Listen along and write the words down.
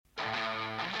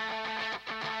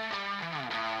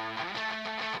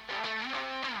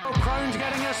Crone's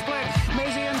getting a split.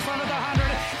 Mizzy in front of the 100.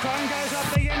 Crone goes up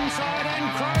the inside and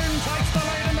Crone takes the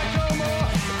lead in the Gilmore.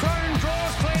 Crone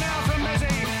draws clean out from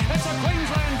Mizzy. It's a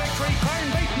Queensland victory. Crone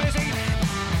beat Mizzy.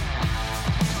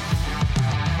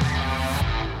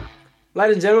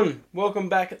 Ladies and gentlemen, welcome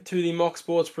back to the Mock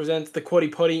Sports Presents the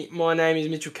Quaddie Poddy. My name is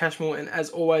Mitchell Cashmore, and as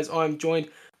always, I am joined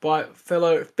by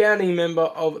fellow founding member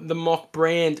of the Mock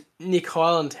brand, Nick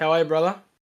Highland. How are you, brother?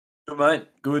 Good, mate.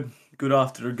 Good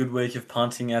after a good week of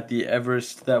punting at the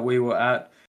Everest that we were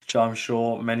at, which I'm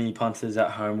sure many punters at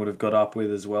home would have got up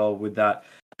with as well, with that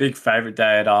big favourite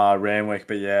day at Randwick.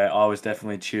 But yeah, I was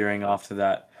definitely cheering after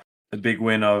that. The big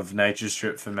win of Nature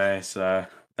Strip for me, so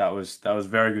that was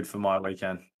very good for my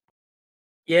weekend.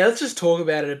 Yeah, let's just talk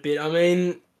about it a bit. I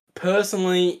mean,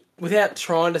 personally, without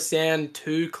trying to sound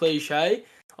too cliche,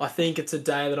 I think it's a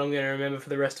day that I'm going to remember for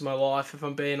the rest of my life, if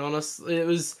I'm being honest. It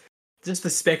was just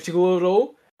the spectacle of it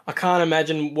all. I can't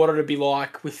imagine what it would be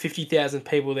like with 50,000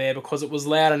 people there, because it was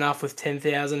loud enough with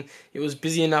 10,000. It was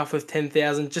busy enough with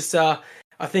 10,000. Just, I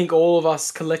think all of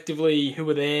us collectively who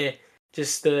were there,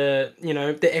 just the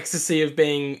ecstasy of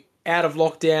being out of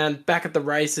lockdown, back at the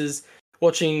races,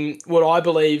 watching what I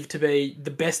believe to be the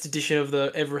best edition of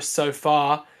the Everest so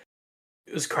far.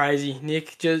 It was crazy,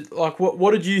 Nick. Just like,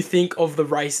 what did you think of the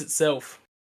race itself?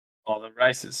 Oh, the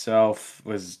race itself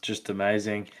was just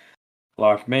amazing.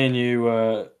 Like, me and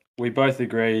you, we both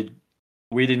agreed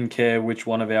we didn't care which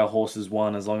one of our horses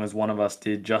won as long as one of us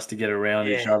did, just to get around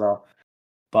each other.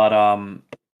 But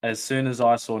as soon as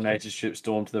I saw Nature Strip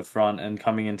storm to the front and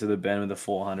coming into the bend with the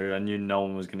 400, I knew no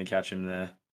one was going to catch him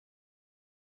there.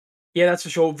 Yeah, that's for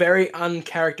sure. Very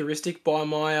uncharacteristic by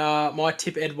my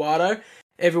tip, Eduardo.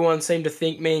 Everyone seemed to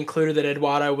think, me included, that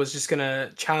Eduardo was just going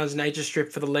to challenge Nature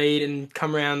Strip for the lead and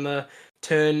come around the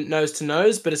turn nose to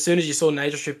nose. But as soon as you saw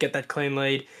Nature Strip get that clean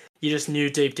lead, you just knew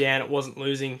deep down it wasn't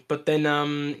losing. But then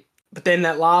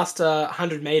that last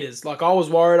 100 meters, like, I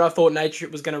was worried. I thought Nature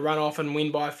Strip was going to run off and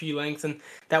win by a few lengths, and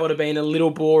that would have been a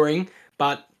little boring.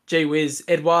 But gee whiz,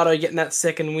 Eduardo getting that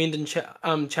second wind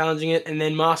and challenging it, and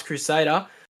then Masked Crusader,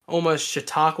 almost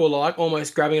Chautauqua-like,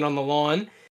 almost grabbing it on the line.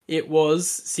 It was,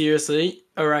 seriously,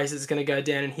 a race that's going to go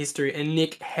down in history. And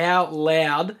Nick, how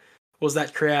loud was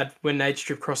that crowd when Nature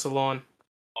Strip crossed the line?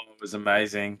 Oh, it was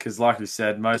amazing because, like we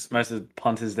said, most of the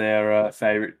punters there are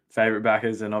favourite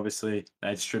backers, and obviously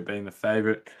Nature Strip being the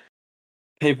favourite.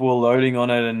 People were loading on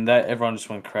it, and everyone just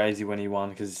went crazy when he won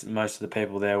because most of the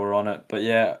people there were on it. But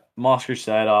yeah, Masked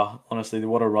Crusader, honestly,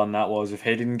 what a run that was. If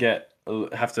he didn't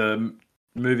have to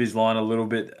move his line a little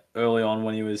bit early on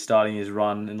when he was starting his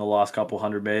run in the last couple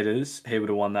 100 meters, he would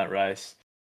have won that race.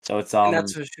 So it's And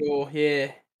that's for sure,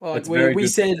 yeah. Like, it's very we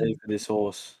good said, to see for this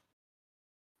horse.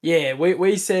 yeah,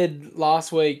 we said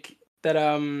last week that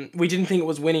we didn't think it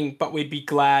was winning, but we'd be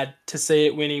glad to see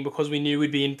it winning because we knew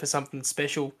we'd be in for something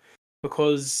special.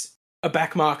 Because a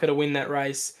back marker to win that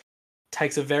race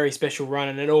takes a very special run,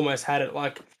 and it almost had it.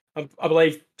 Like, I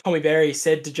believe Tommy Berry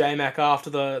said to J-Mac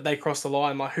after they crossed the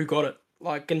line, like, who got it?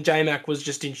 Like, and J-Mac was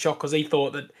just in shock because he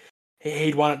thought that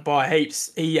he'd won it by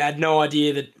heaps. He had no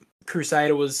idea that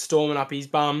Crusader was storming up his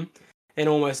bum and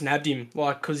almost nabbed him.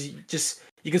 Like, because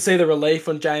you could see the relief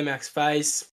on J-Mac's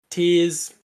face,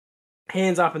 tears,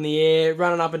 hands up in the air,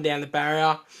 running up and down the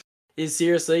barrier. Is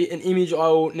seriously an image I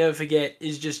will never forget.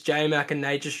 Is just J-Mac and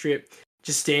Nature Strip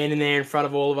just standing there in front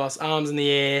of all of us, arms in the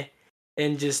air,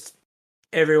 and just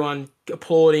everyone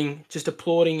applauding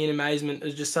in amazement. It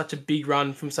was just such a big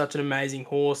run from such an amazing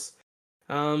horse.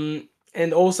 And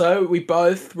also, we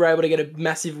both were able to get a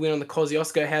massive win on the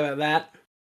Kosciuszko. How about that?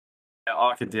 Yeah,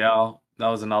 Arcadale, that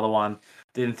was another one.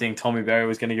 Didn't think Tommy Berry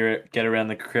was going to get around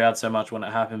the crowd so much when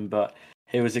it happened, but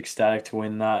he was ecstatic to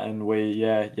win that, and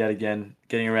yet again,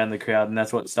 getting around the crowd, and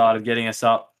that's what started getting us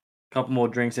up. A couple more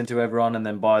drinks into everyone, and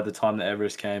then by the time the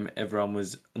Everest came, everyone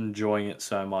was enjoying it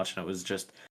so much, and it was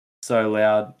just so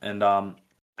loud. And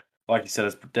like you said,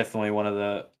 it's definitely one of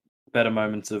the better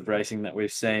moments of racing that we've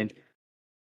seen,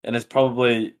 and it's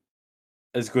probably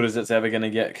as good as it's ever going to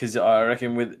get, because I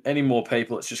reckon with any more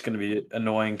people, it's just going to be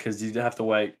annoying because you'd have to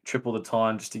wait triple the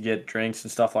time just to get drinks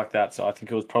and stuff like that. So I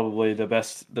think it was probably the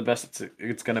best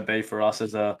it's going to be for us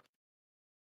as a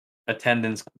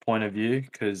attendance point of view,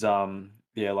 because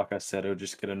yeah, like I said, it'll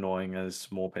just get annoying as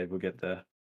more people get there.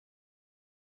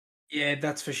 Yeah,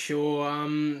 that's for sure.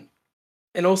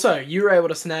 And also, you were able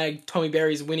to snag Tommy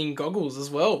Berry's winning goggles as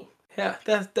well. Yeah,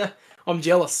 I'm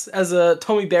jealous. As a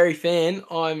Tommy Berry fan,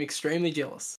 I'm extremely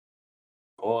jealous.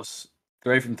 Of course,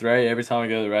 3 from 3 every time I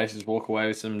go to the races. Walk away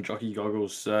with some jockey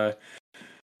goggles. So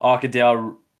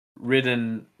Arcadale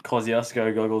ridden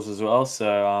Kosciuszko goggles as well.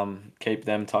 So keep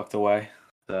them tucked away.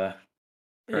 So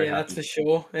Very Yeah, that's happy. for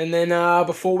sure. And then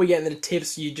before we get into the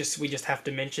tips, we just have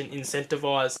to mention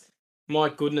Incentivize. My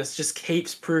goodness, just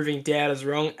keeps proving doubters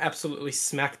wrong. Absolutely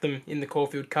smacked them in the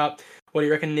Caulfield Cup. What do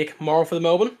you reckon, Nick? Moral for the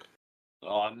Melbourne?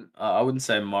 I wouldn't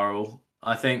say moral.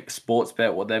 I think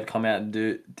Sportsbet, what they've come out and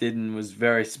did and was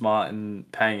very smart in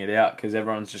paying it out because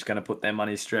everyone's just going to put their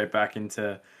money straight back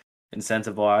into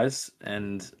Incentivize.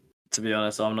 And to be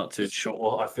honest, I'm not too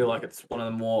sure. I feel like it's one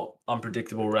of the more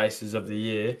unpredictable races of the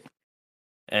year.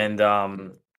 And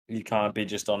you can't be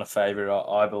just on a favourite,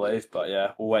 I believe. But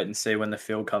yeah, we'll wait and see when the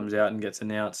field comes out and gets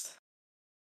announced.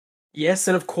 Yes,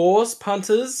 and of course,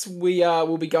 punters, we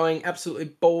will be going absolutely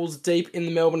balls deep in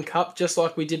the Melbourne Cup, just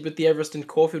like we did with the Everest and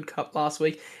Caulfield Cup last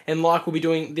week, and like we'll be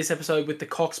doing this episode with the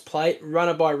Cox Plate,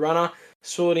 runner by runner,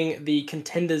 sorting the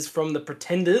contenders from the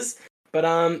pretenders. But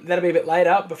that'll be a bit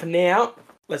later. But for now,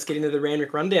 let's get into the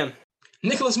Randwick rundown.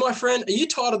 Nicholas, my friend, are you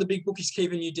tired of the big bookies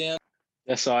keeping you down?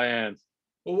 Yes, I am.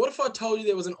 Well, what if I told you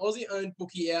there was an Aussie-owned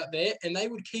bookie out there and they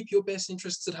would keep your best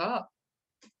interests at heart?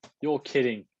 You're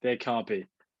kidding. There can't be.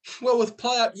 Well, with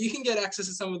PlayUp, you can get access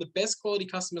to some of the best quality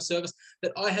customer service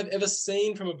that I have ever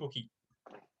seen from a bookie.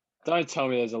 Don't tell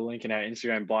me there's a link in our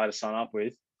Instagram bio to sign up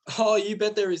with. Oh, you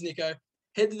bet there is, Nico.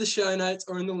 Head to the show notes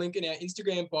or in the link in our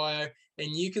Instagram bio,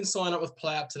 and you can sign up with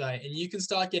PlayUp today. And you can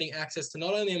start getting access to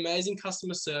not only amazing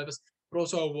customer service, but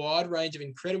also a wide range of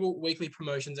incredible weekly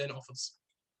promotions and offers.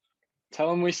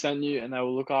 Tell them we sent you and they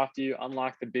will look after you,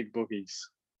 unlike the big bookies.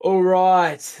 All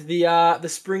right, the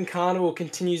Spring Carnival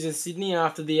continues in Sydney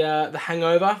after the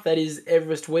hangover that is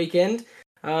Everest weekend.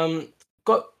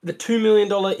 Got the $2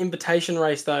 million invitation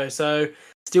race though, so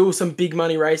still some big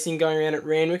money racing going around at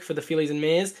Randwick for the fillies and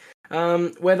mares.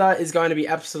 Weather is going to be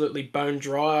absolutely bone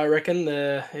dry, I reckon.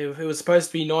 It was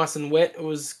supposed to be nice and wet. It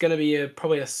was going to be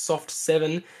probably a soft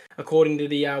 7 according to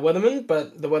the weatherman,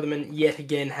 but the weathermen yet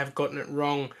again have gotten it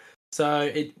wrong. So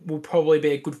it will probably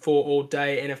be a good 4 all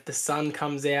day, and if the sun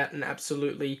comes out and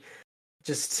absolutely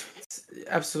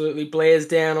blares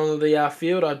down on the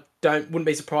field, wouldn't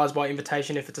be surprised by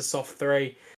invitation if it's a soft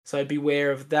 3. So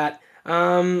beware of that.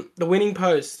 The winning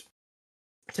post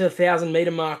to the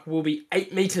 1,000-meter mark will be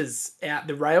 8 meters out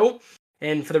the rail,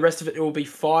 and for the rest of it, it will be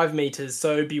 5 meters.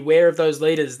 So beware of those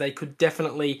leaders. They could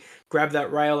definitely grab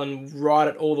that rail and ride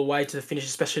it all the way to the finish,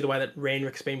 especially the way that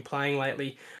Randwick's been playing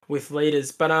lately with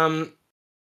leaders. But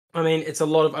it's a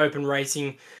lot of open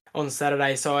racing on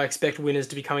Saturday, so I expect winners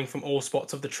to be coming from all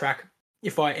spots of the track,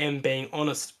 if I am being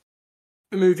honest.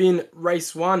 We move in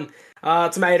race 1.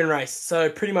 It's a maiden race, so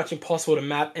pretty much impossible to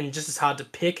map and just as hard to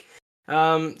pick.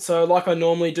 So like I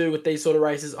normally do with these sort of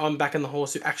races, I'm backing the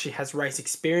horse who actually has race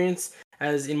experience,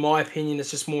 as in my opinion,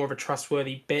 it's just more of a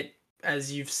trustworthy bet,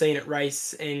 as you've seen it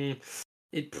race, and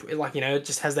it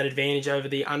just has that advantage over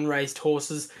the unraced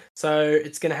horses. So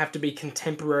it's going to have to be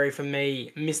Contemporary for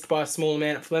me, missed by a small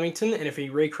amount at Flemington, and if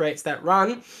he recreates that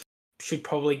run, should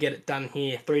probably get it done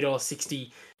here.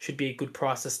 $3.60 should be a good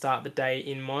price to start the day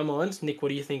in my mind. Nick,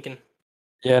 what are you thinking?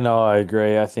 Yeah, no, I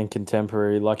agree. I think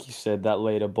Contemporary, like you said, that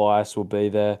leader bias will be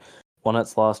there. Won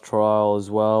its last trial as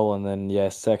well, and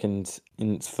then, second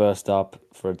in its first up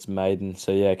for its maiden.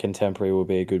 So, Contemporary will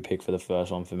be a good pick for the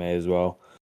first one for me as well.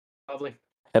 Lovely.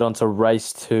 Head on to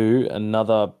race 2,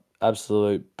 another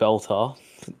absolute belter.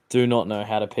 Do not know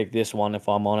how to pick this one, if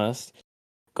I'm honest.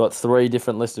 Got 3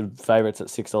 different listed favourites at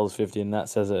 $6.50, and that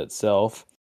says it itself.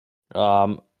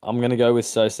 I'm going to go with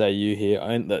So Say You here.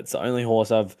 That's the only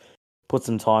horse I've put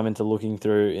some time into looking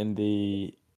through in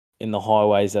the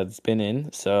highways that it's been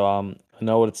in. So I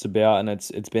know what it's about, and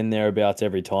it's been thereabouts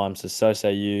every time. So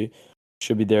Say You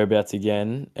should be thereabouts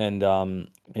again. And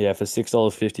for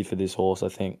 $6.50 for this horse, I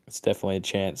think it's definitely a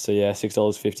chance. So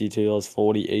 $6.50,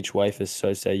 $2.40 each way for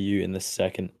So Say You in the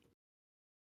second.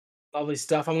 Lovely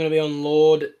stuff. I'm going to be on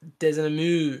Lord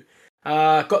Desenamu.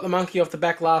 Got the monkey off the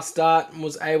back last start and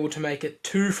was able to make it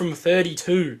 2 from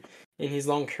 32 in his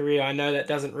long career. I know that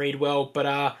doesn't read well,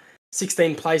 but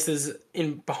 16 places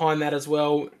in behind that as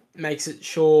well makes it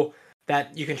sure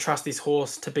that you can trust this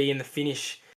horse to be in the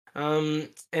finish. And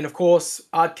of course,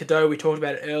 Art Cadeau, we talked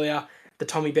about it earlier, the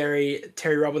Tommy Berry,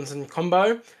 Terry Robinson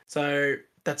combo. So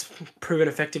that's proven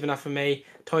effective enough for me.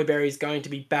 Tommy Berry is going to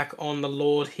be back on the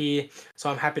Lord here, so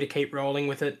I'm happy to keep rolling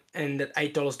with it. And at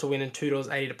 $8 to win and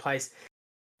 $2.80 to place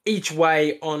each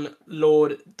way on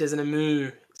Lord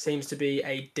Desenamu seems to be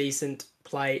a decent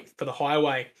play for the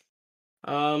highway.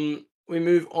 We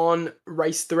move on,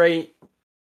 race 3.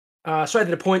 Straight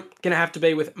to the point, going to have to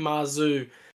be with Marzu.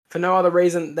 For no other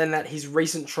reason than that his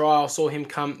recent trial saw him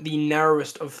come the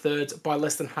narrowest of thirds by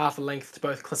less than half a length to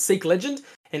both Classique Legend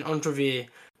and Entrevier.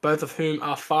 both of whom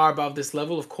are far above this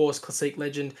level. Of course, Classique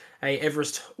Legend, a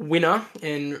Everest winner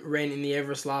and ran in the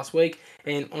Everest last week,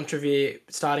 and Entrevier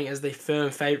starting as the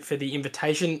firm favourite for the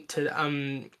invitation to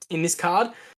in this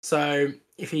card. So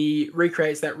if he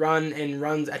recreates that run and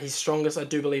runs at his strongest, I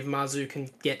do believe Marzu can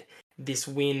get this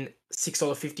win.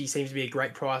 $6.50 seems to be a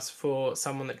great price for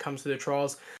someone that comes through the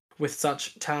trials with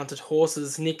such talented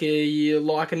horses. Nick, are you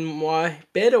liking my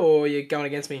bet or are you going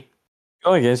against me?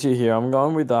 Going against you here, I'm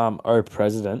going with O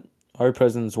President. O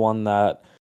President's one that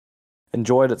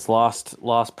enjoyed its last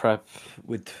prep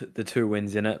with the 2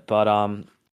 wins in it, but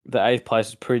the 8th place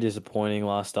was pretty disappointing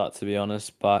last start, to be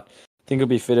honest. But I think it'll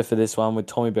be fitter for this one with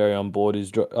Tommy Berry on board,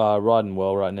 who's riding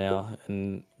well right now,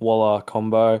 and Waller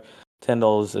combo.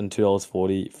 $10 and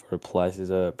 $2.40 for a place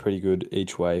is a pretty good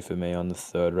each way for me on the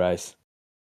 3rd race.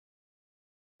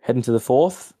 Heading to the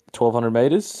 4th, 1,200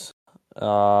 metres.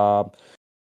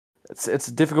 It's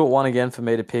a difficult one again for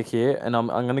me to pick here, and I'm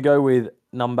going to go with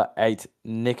number 8,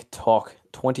 Nick Tock,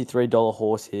 $23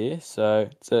 horse here. So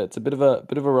it's a bit of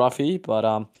a roughie, but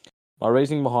my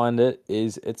reasoning behind it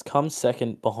is it's come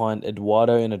second behind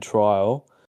Eduardo in a trial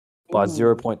by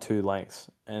 0.2 lengths.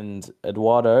 And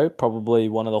Eduardo, probably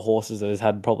one of the horses that has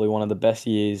had probably one of the best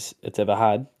years it's ever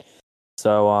had.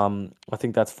 So I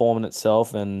think that's forming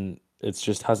itself, and it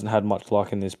just hasn't had much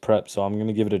luck in this prep. So I'm going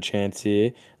to give it a chance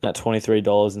here. At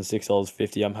 $23 and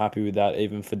 $6.50, I'm happy with that,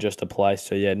 even for just a place.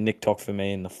 So yeah, Nick Tock for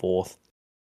me in the 4th.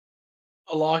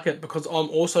 I like it because I'm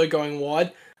also going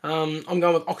wide. I'm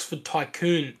going with Oxford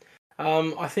Tycoon.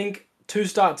 I think 2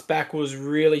 starts back was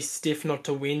really stiff not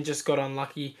to win, just got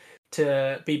unlucky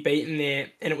to be beaten there,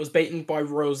 and it was beaten by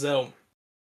Royal Zell.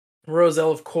 Royal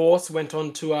Zell, of course, went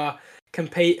on to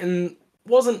compete and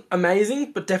wasn't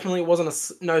amazing, but definitely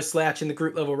wasn't no slouch in the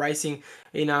group level racing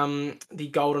in the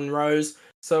Golden Rose.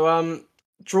 So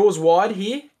draws wide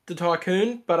here, the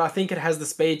Tycoon, but I think it has the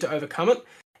speed to overcome it,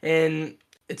 and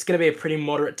it's going to be a pretty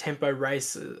moderate tempo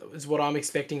race is what I'm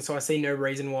expecting, so I see no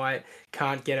reason why it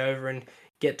can't get over and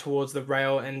get towards the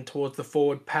rail and towards the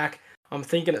forward pack. I'm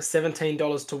thinking at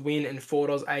 $17 to win and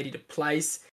 $4.80 to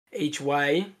place each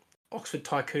way. Oxford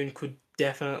Tycoon could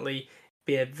definitely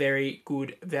be a very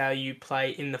good value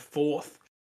play in the 4th.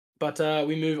 But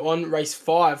we move on. Race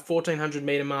 5, 1,400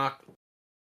 metre mark.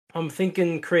 I'm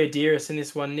thinking Creadeiris in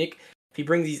this one, Nick. If he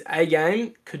brings his A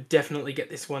game, could definitely get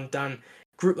this one done.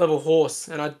 Group level horse,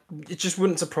 and it just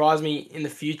wouldn't surprise me in the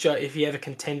future if he ever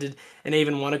contended and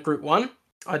even won a Group 1.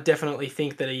 I definitely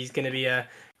think that he's going to be a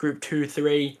Group 2,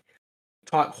 3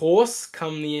 type horse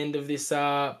come the end of this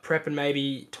prep and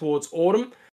maybe towards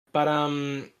autumn. But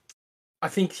I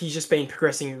think he's just been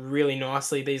progressing really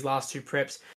nicely these last 2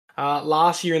 preps.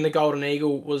 Last year in the Golden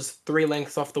Eagle was 3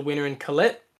 lengths off the winner in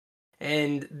Colette.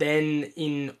 And then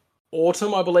in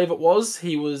autumn, I believe it was,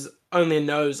 he was only a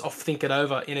nose off Think It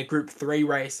Over in a Group 3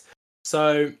 race.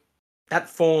 So that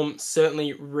form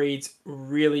certainly reads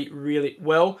really, really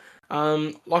well.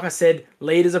 Like I said,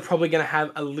 leaders are probably going to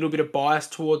have a little bit of bias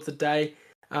towards the day.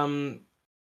 A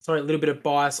little bit of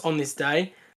bias on this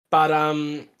day. But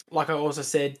like I also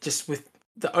said, just with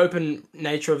the open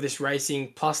nature of this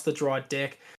racing plus the dry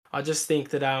deck, I just think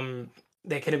that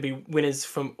they're going to be winners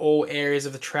from all areas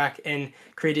of the track, and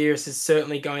Creadeiris is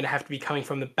certainly going to have to be coming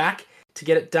from the back to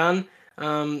get it done.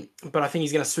 But I think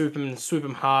he's going to swoop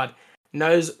him hard.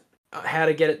 Knows how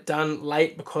to get it done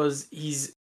late because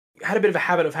he's had a bit of a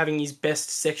habit of having his best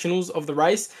sectionals of the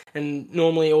race, and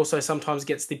normally also sometimes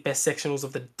gets the best sectionals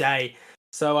of the day.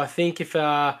 So I think if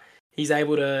he's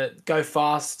able to go as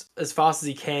fast as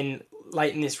he can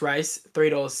late in this race,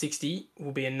 $3.60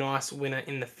 will be a nice winner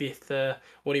in the 5th.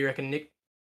 What do you reckon, Nick?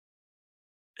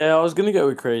 Yeah, I was going to go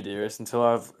with Creadeiris until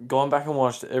I've gone back and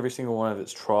watched every single one of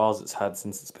its trials it's had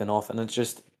since it's been off, and it's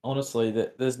just, honestly,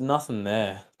 there's nothing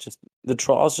there. Just the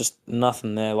trial's just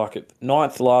nothing there. Like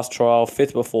 9th last trial,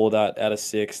 5th before that out of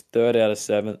 6th, 3rd out of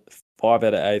 7th, 5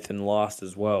 out of 8th, and last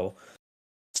as well.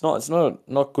 It's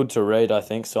not good to read, I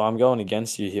think, so I'm going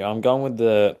against you here. I'm going with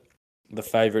the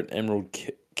favourite Emerald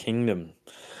Kingdom.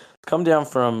 Come down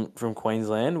from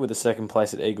Queensland with a 2nd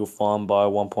place at Eagle Farm by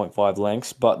 1.5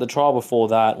 lengths, but the trial before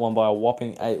that won by a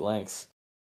whopping 8 lengths.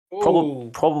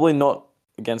 Probably not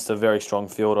against a very strong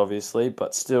field, obviously,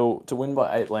 but still, to win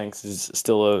by 8 lengths is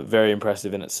still a very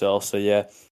impressive in itself. So yeah,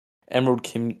 Emerald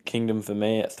Kingdom for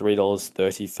me at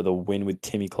 $3.30 for the win with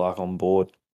Timmy Clark on board.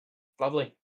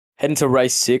 Lovely. Heading to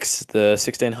race 6, the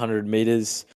 1,600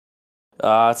 metres.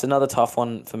 It's another tough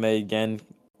one for me again.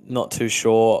 Not too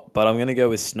sure, but I'm going to go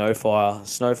with Snowfire.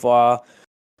 Snowfire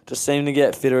just seemed to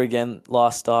get fitter again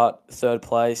last start, 3rd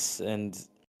place, and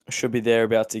should be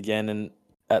thereabouts again. And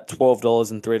at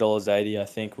 $12 and $3.80, I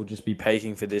think we'll just be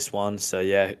peaking for this one. So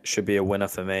yeah, it should be a winner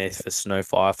for me for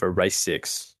Snowfire for race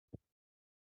 6.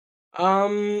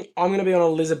 I'm gonna be on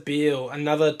Elizabeth.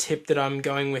 Another tip that I'm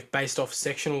going with based off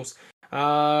sectionals.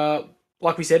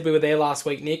 Like we said, we were there last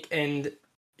week, Nick, and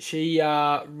she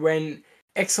ran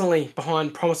excellently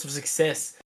behind Promise of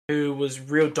Success, who was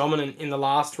real dominant in the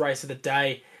last race of the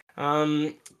day.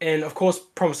 And of course,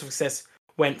 Promise of Success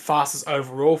went fastest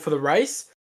overall for the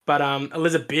race, but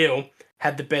Elizabeth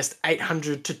had the best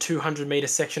 800 to 200 meter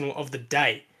sectional of the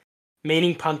day,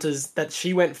 meaning, punters, that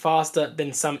she went faster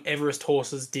than some Everest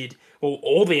horses did. Well,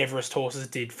 all the Everest horses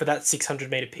did for that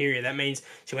 600 meter period. That means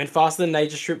she went faster than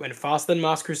Nature Strip, went faster than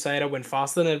Masked Crusader, went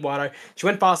faster than Eduardo. She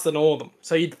went faster than all of them.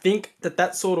 So you'd think that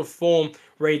that sort of form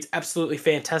reads absolutely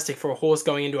fantastic for a horse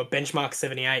going into a benchmark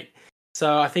 78.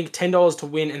 So I think $10 to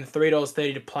win and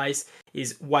 $3.30 to place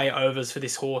is way overs for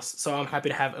this horse. So I'm happy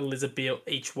to have Elizabeth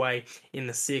each way in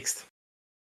the 6th.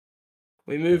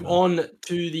 We move on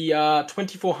to the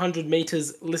 2,400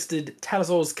 metres listed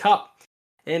Tattersalls Cup.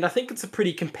 And I think it's a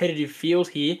pretty competitive field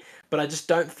here, but I just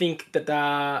don't think that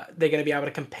they're going to be able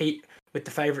to compete with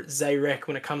the favourite Zayrek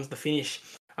when it comes to the finish.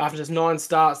 After just 9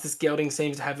 starts, this gelding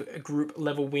seems to have a group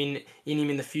level win in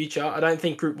him in the future. I don't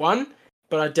think Group 1,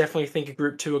 but I definitely think a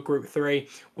Group 2 or Group 3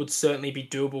 would certainly be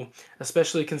doable,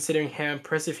 especially considering how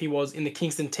impressive he was in the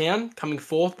Kingston Town, coming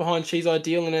 4th behind She's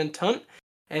Ideal and Antunt.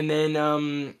 And then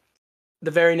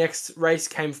the very next race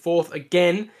came 4th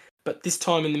again, but this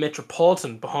time in the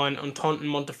Metropolitan behind Entente and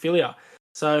Montefilia.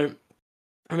 So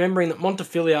remembering that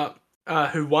Montefilia,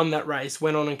 who won that race,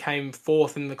 went on and came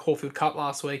 4th in the Caulfield Cup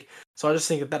last week. So I just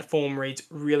think that form reads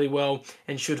really well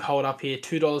and should hold up here.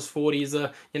 $2.40 is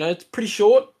it's pretty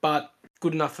short, but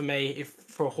good enough for me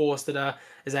for a horse that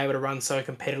is able to run so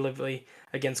competitively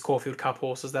against Caulfield Cup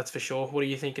horses, that's for sure. What are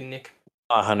you thinking, Nick?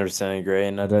 I 100% agree,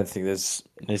 and I don't think there's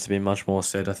needs to be much more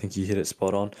said. I think you hit it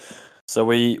spot on. So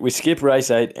we skip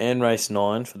race 8 and race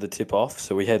 9 for the tip-off.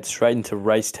 So we head straight into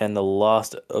race 10, the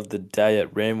last of the day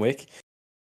at Randwick.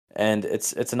 And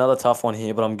it's another tough one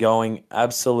here, but I'm going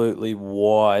absolutely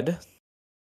wide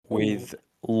with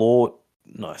Lord...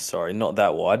 No, sorry, not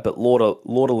that wide, but Lord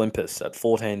Olympus at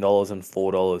 $14 and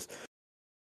 $4.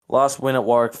 Last win at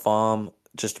Warwick Farm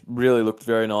just really looked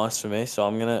very nice for me, so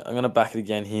I'm gonna back it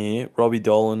again here. Robbie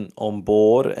Dolan on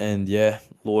board, and yeah,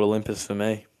 Lord Olympus for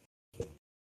me.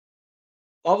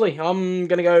 Lovely. I'm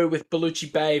going to go with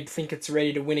Bellucci Babe. Think it's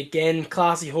ready to win again.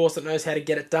 Classy horse that knows how to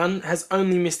get it done. Has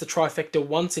only missed the trifecta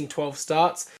once in 12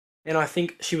 starts. And I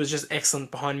think she was just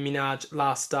excellent behind Minaj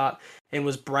last start and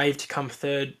was brave to come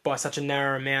 3rd by such a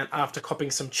narrow amount after copping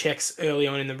some checks early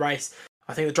on in the race.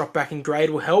 I think the drop back in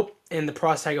grade will help, and the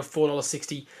price tag of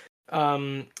 $4.60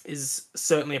 is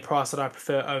certainly a price that I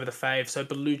prefer over the fave. So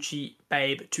Bellucci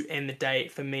Babe to end the day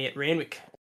for me at Randwick.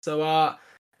 So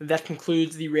that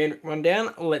concludes the Randwick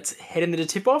rundown. Let's head into the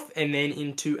tip-off and then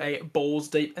into a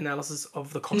balls-deep analysis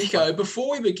of the contest. Nico,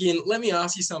 before we begin, let me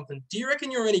ask you something. Do you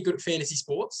reckon you're any good at fantasy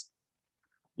sports?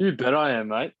 You bet I am,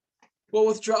 mate. Well,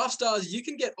 with Draft Stars, you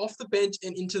can get off the bench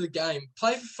and into the game.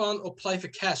 Play for fun or play for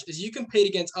cash as you compete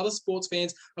against other sports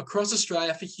fans across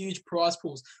Australia for huge prize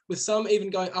pools, with some even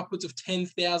going upwards of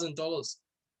 $10,000.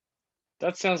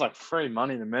 That sounds like free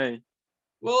money to me.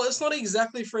 Well, it's not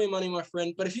exactly free money, my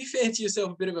friend, but if you fancy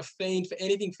yourself a bit of a fiend for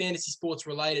anything fantasy sports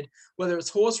related, whether it's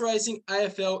horse racing,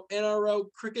 AFL, NRL,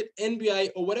 cricket, NBA,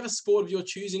 or whatever sport of your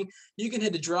choosing, you can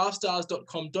head to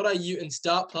draftstars.com.au and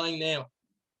start playing now.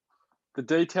 The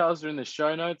details are in the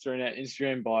show notes or in our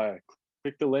Instagram bio.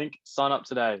 Click the link, sign up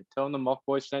today. Tell them the Mock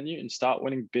Boys sent you and start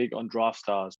winning big on Draft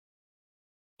Stars.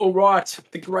 All right,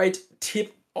 the great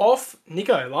tip off.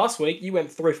 Nico, last week you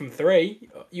went 3 from 3.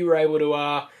 You were able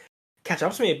to catch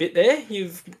up to me a bit there.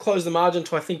 You've closed the margin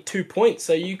to, I think, 2 points.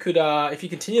 So you could, if you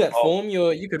continue that form,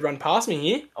 you could run past me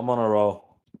here. I'm on a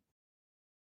roll.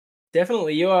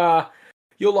 Definitely. You're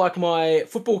like my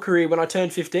football career when I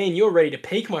turned 15. You're ready to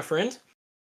peak, my friend.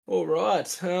 All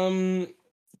right.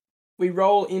 We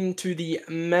roll into the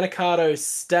Manikato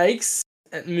Stakes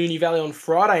at Moonee Valley on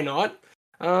Friday night.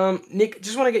 Nick,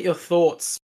 just want to get your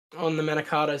thoughts on the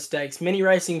Manikato Stakes. Many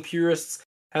racing purists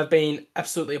have been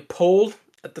absolutely appalled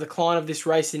at the decline of this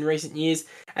race in recent years,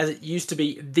 as it used to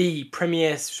be the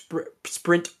premier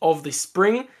sprint of the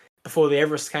spring before the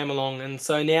Everest came along. And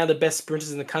so now the best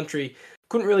sprinters in the country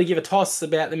couldn't really give a toss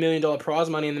about the $1 million prize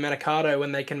money in the Manikato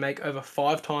when they can make over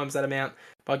 5 times that amount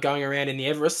by going around in the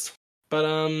Everest. But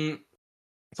so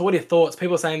what are your thoughts?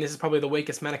 People are saying this is probably the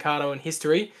weakest Manikato in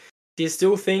history. Do you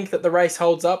still think that the race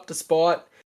holds up despite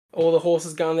all the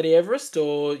horses going to the Everest,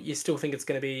 or you still think it's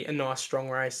going to be a nice, strong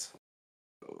race?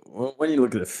 When you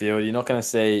look at the field, you're not going to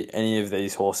see any of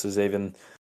these horses even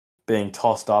being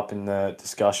tossed up in the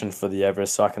discussion for the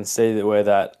Everest. So I can see where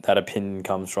that opinion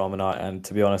comes from, and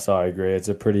to be honest, I agree. It's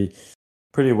a pretty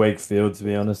weak field, to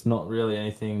be honest. Not really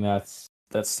anything that's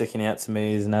sticking out to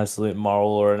me as an absolute moral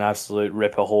or an absolute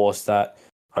ripper horse that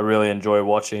I really enjoy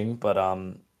watching. But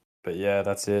yeah,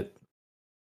 that's it.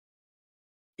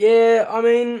 Yeah, I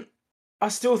mean, I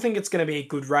still think it's going to be a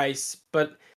good race,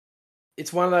 but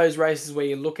it's one of those races where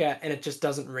you look at and it just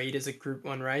doesn't read as a Group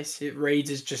 1 race. It reads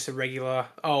as just a regular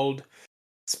old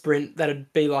sprint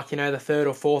that'd be like, the third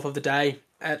or fourth of the day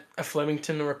at a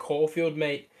Flemington or a Caulfield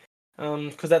meet,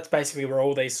 because that's basically where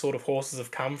all these sort of horses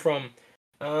have come from.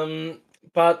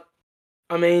 But,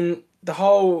 I mean, the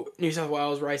whole New South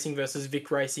Wales racing versus Vic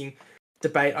racing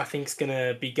debate, I think, is going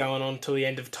to be going on till the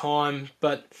end of time,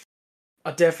 but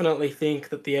I definitely think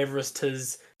that the Everest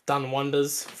has done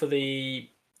wonders for the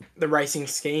racing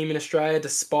scheme in Australia,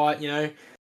 despite,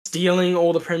 stealing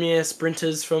all the premier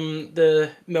sprinters from the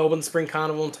Melbourne Spring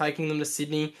Carnival and taking them to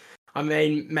Sydney. I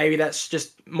mean, maybe that's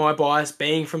just my bias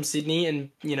being from Sydney and,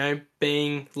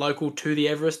 being local to the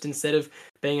Everest instead of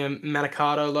being a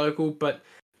Manikato local. But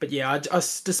yeah,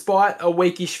 despite a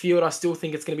weakish field, I still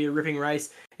think it's going to be a ripping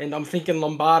race. And I'm thinking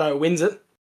Lombardo wins it.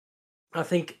 I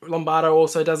think Lombardo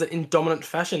also does it in dominant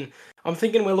fashion. I'm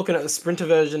thinking we're looking at the sprinter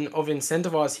version of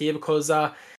Incentivise here because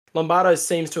Lombardo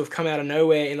seems to have come out of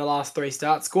nowhere in the last 3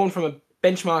 starts, gone from a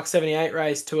benchmark 78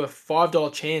 race to a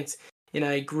 $5 chance in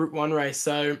a Group 1 race.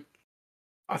 So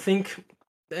I think,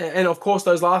 and of course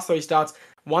those last 3 starts,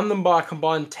 won them by a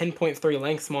combined 10.3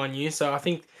 lengths, mind you. So I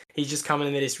think he's just coming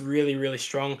in there just really, really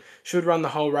strong. Should run the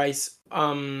whole race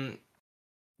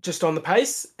just on the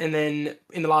pace, and then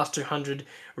in the last 200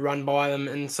 run by them.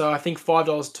 And so I think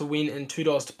 $5 to win and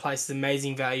 $2 to place is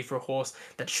amazing value for a horse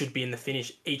that should be in the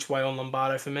finish each way on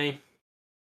Lombardo for me.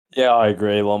 Yeah, I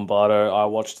agree. Lombardo. I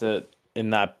watched it in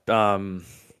that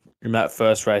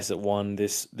first race it won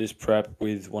this prep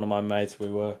with one of my mates. We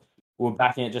were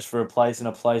backing it just for a place in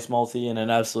a place multi, and it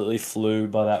absolutely flew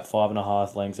by that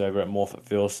 5.5 lengths over at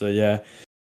Morphettville. So yeah,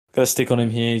 got to stick on him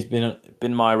here. He's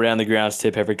been my round the grounds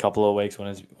tip every couple of weeks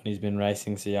when he's been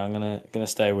racing. So yeah, I'm gonna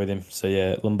stay with him. So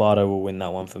yeah, Lombardo will win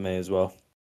that one for me as well.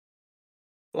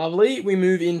 Lovely. We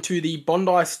move into the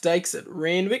Bondi Stakes at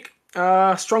Randwick.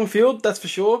 Strong field, that's for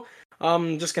sure.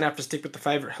 Just gonna have to stick with the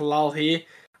favourite Halal here.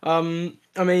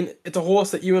 I mean, it's a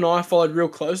horse that you and I followed real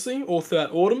closely all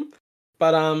throughout autumn,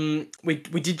 but we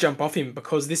did jump off him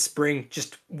because this spring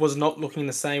just was not looking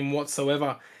the same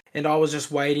whatsoever. And I was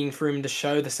just waiting for him to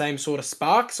show the same sort of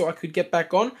spark so I could get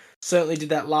back on. Certainly did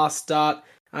that last start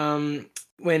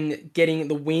when getting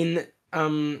the win.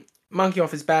 Monkey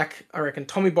off his back. I reckon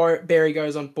Tommy Berry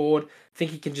goes on board. I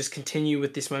think he can just continue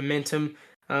with this momentum.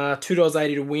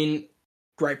 $2.80 to win.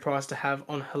 Great price to have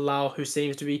on Halal, who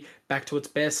seems to be back to its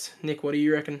best. Nick, what do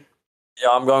you reckon? Yeah,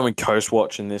 I'm going with Coast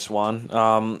Watch in this one.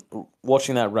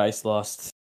 Watching that race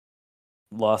last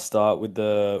start with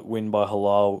the win by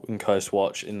Halal and Coast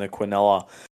Watch in the Quinella.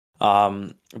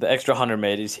 The extra 100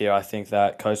 meters here, I think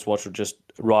that Coast Watch will just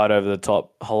ride over the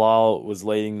top. Halal was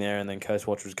leading there, and then Coast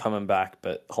Watch was coming back,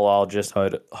 but Halal just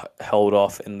held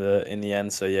off in the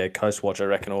end. So yeah, Coast Watch I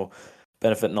reckon will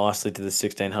benefit nicely to the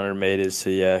 1600 meters. So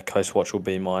yeah, Coast Watch will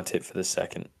be my tip for the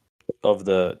second of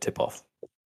the tip off.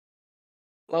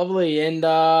 Lovely. And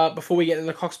before we get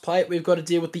into the Cox Plate, we've got to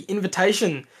deal with the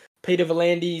invitation. Peter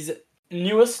Volandi's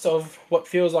newest of what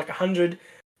feels like 100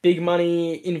 big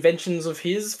money inventions of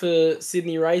his for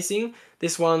Sydney racing.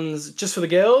 This one's just for the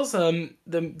girls.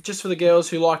 Just for the girls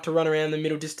who like to run around the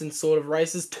middle distance sort of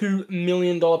races. $2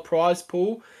 million prize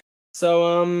pool.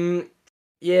 So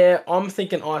yeah, I'm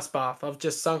thinking Ice Bath. I've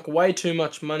just sunk way too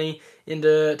much money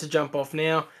to jump off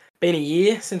now. Been a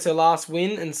year since her last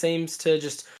win and seems to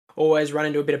just always run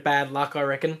into a bit of bad luck, I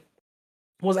reckon.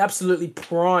 Was absolutely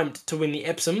primed to win the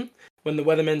Epsom when the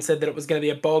weathermen said that it was going to be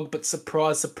a bog, but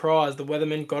surprise, surprise, the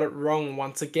weathermen got it wrong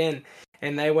once again,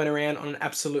 and they went around on an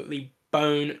absolutely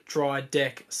bone-dry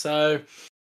deck. So,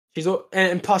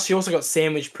 and plus she also got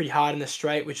sandwiched pretty hard in the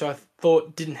straight, which I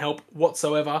thought didn't help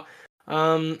whatsoever.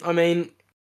 I mean,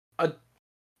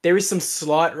 there is some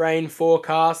slight rain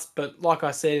forecast, but like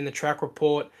I said in the track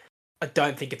report, I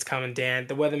don't think it's coming down.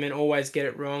 The weathermen always get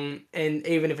it wrong, and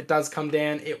even if it does come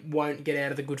down, it won't get out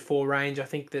of the good 4 range. I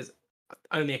think there's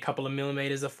only a couple of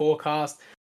millimetres of forecast.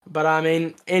 But I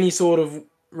mean, any sort of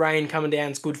rain coming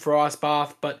down is good for Ice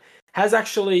Bath, but has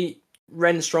actually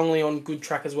ran strongly on good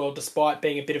track as well, despite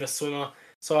being a bit of a swimmer.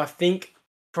 So I think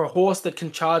for a horse that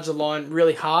can charge the line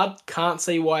really hard, can't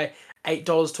see why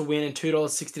 $8 to win and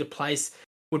 $2.60 to place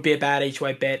would be a bad each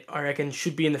way bet. I reckon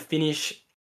should be in the finish.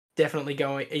 Definitely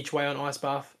going each way on Ice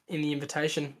Bath in the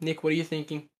invitation. Nick, what are you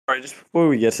thinking? Sorry, just before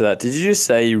we get to that, did you just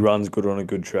say he runs good on a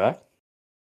good track?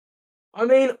 I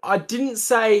mean, I didn't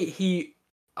say She.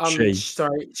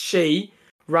 she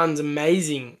runs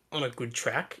amazing on a good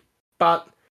track, but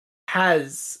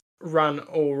has run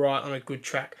all right on a good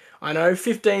track. I know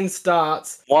 15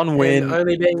 starts One and win,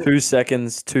 only being 2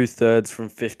 seconds, 2/3 from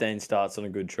 15 starts on a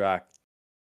good track.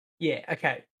 yeah,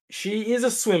 okay. She is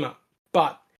a swimmer,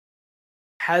 but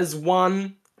has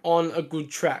won on a good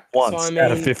track. So Once I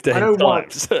out of mean, 15 I know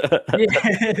times. once.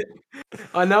 Yeah.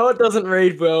 I know it doesn't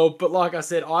read well, but like I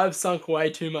said, I've sunk way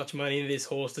too much money into this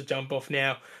horse to jump off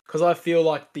now because I feel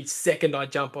like the second I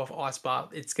jump off Ice Bath,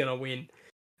 it's going to win.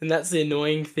 And that's the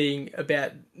annoying thing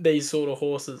about these sort of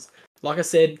horses. Like I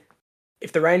said,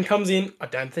 if the rain comes in, I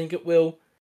don't think it will.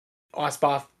 Ice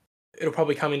Bath, it'll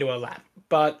probably come into a lap.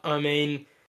 But I mean,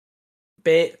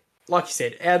 like you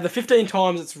said, out of the 15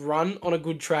 times it's run on a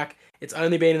good track, it's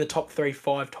only been in the top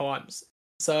 5 times.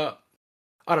 So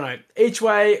I don't know. Each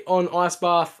way on Ice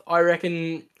Bath, I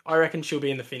reckon she'll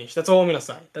be in the finish. That's all I'm gonna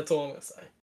say.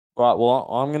 Right, well,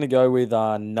 I'm going to go with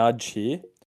Nudge here.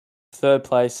 Third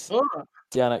place Oh,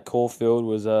 down at Caulfield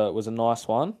was a nice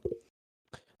one.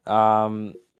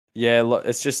 Yeah, look,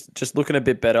 it's just looking a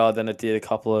bit better than it did a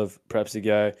couple of preps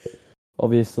ago,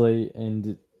 obviously, and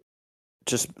it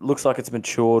just looks like it's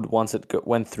matured once it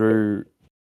went through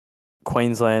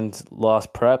Queensland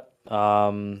last prep.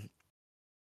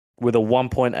 With a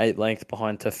 1.8 length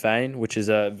behind Tafane, which is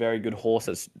a very good horse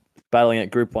that's battling at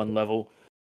Group 1 level.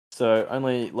 So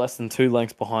only less than 2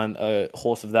 lengths behind a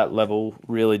horse of that level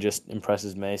really just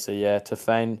impresses me. So yeah,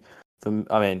 Tafane,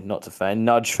 not Tafane,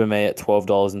 Nudge for me at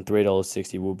 $12 and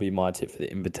 $3.60 will be my tip for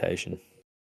the invitation.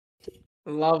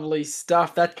 lovely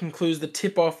stuff. That concludes the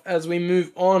tip off as we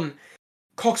move on.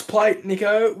 Cox Plate,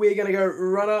 Nico. We're gonna go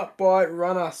runner by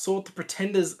runner, sort the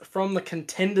pretenders from the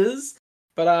contenders.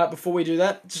 But before we do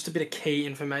that, just a bit of key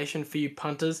information for you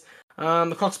punters.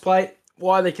 The Cox Plate,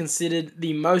 why they're considered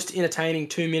the most entertaining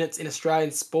 2 minutes in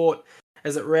Australian sport,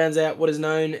 as it rounds out what is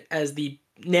known as the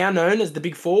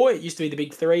Big Four. It used to be the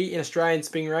Big Three in Australian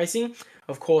spring racing,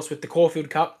 of course, with the Caulfield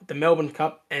Cup, the Melbourne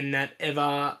Cup, and that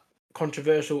ever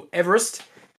controversial Everest.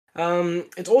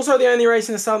 It's also the only race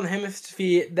in the Southern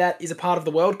Hemisphere that is a part of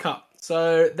the World Cup,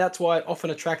 so that's why it often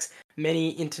attracts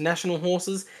many international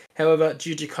horses. However,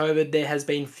 due to COVID, there has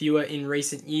been fewer in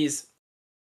recent years.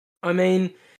 I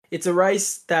mean, it's a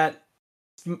race that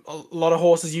a lot of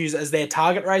horses use as their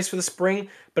target race for the spring,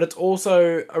 but it's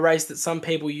also a race that some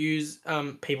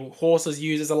horses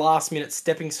use as a last minute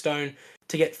stepping stone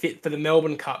to get fit for the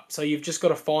Melbourne Cup. So you've just got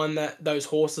to find those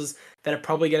horses that are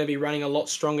probably going to be running a lot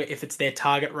stronger if it's their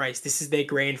target race. This is their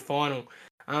grand final.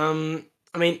 I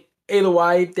mean, either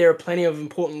way, there are plenty of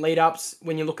important lead-ups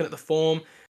when you're looking at the form.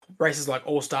 Races like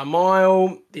All-Star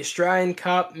Mile, the Australian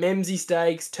Cup, Memsey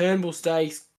Stakes, Turnbull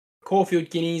Stakes, Caulfield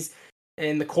Guineas,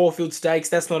 and the Caulfield Stakes.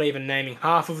 That's not even naming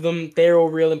half of them. They're all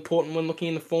real important when looking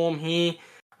in the form here.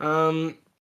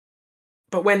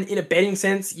 But when in a betting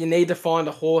sense, you need to find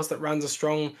a horse that runs a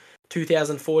strong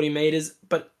 2,040 metres.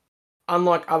 But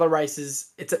unlike other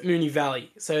races, it's at Moonee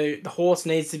Valley. So the horse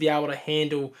needs to be able to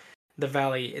handle the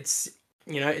valley. It's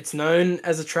known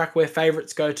as a track where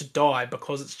favourites go to die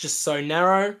because it's just so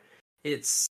narrow.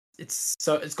 It's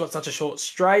got such a short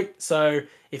straight. So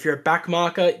if you're a back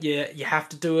marker, you have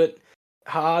to do it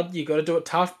hard. You got to do it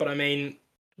tough. But I mean,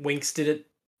 Winks did it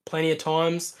plenty of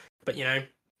times. But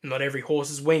not every horse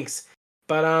is Winks.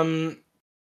 But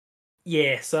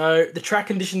yeah. So the track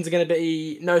conditions are going to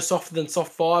be no softer than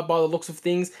soft 5 by the looks of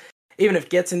things. Even if it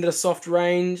gets into the soft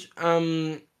range,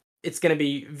 it's going to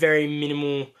be very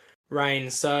minimal rain.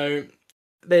 So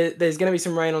there's going to be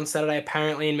some rain on Saturday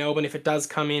apparently in Melbourne. If it does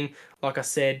come in, like I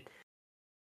said,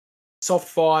 soft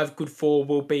 5, good 4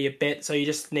 will be a bet. So you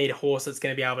just need a horse that's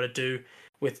going to be able to do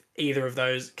with either of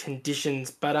those conditions.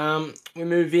 But we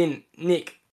move in.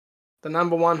 Nick, the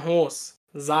number 1 horse,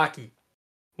 Zaki.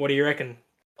 What do you reckon?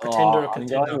 Pretender or I'm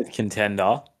contender? going with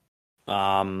contender.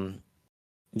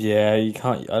 Yeah, you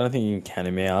can't. I don't think you can count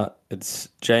him out. It's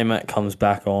J-Mac comes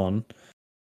back on.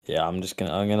 Yeah, I'm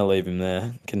gonna leave him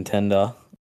there. Contender.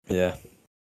 Yeah.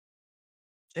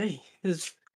 Gee,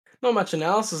 there's not much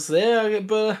analysis there,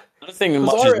 but I don't think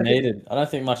much is needed. I don't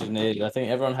think much is needed. I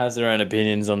think everyone has their own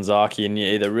opinions on Zaki, and you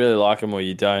either really like him or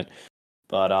you don't.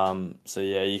 But so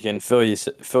yeah, you can fill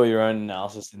your own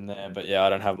analysis in there. But yeah, I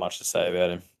don't have much to say about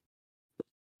him.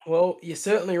 well, you're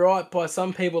certainly right by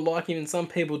some people like him and some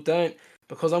people don't,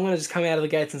 because I'm going to just come out of the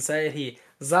gates and say it here.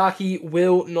 Zaki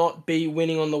will not be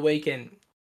winning on the weekend.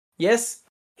 Yes,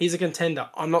 he's a contender.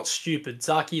 I'm not stupid.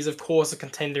 Zaki is, of course, a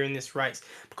contender in this race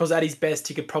because at his best,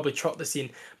 he could probably trot this in.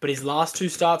 But his last 2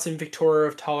 starts in Victoria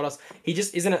have told us he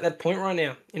just isn't at that point right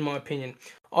now, in my opinion.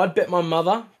 I'd bet my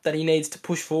mother that he needs to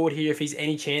push forward here if he's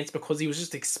any chance because he was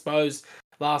just exposed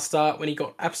last start when he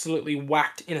got absolutely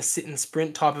whacked in a sit and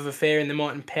sprint type of affair in the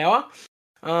Might and Power.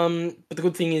 But the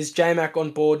good thing is J-Mac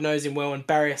on board knows him well, and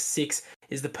barrier 6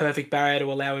 is the perfect barrier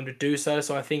to allow him to do so.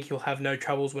 So I think he'll have no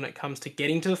troubles when it comes to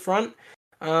getting to the front.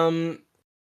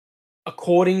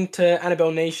 According to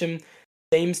Annabelle Neesham,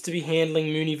 seems to be handling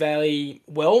Moonee Valley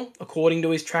well, according to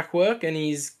his track work and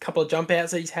his couple of jump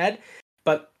outs that he's had.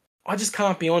 But I just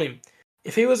can't be on him.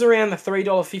 If he was around the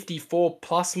 $3.54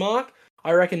 plus mark,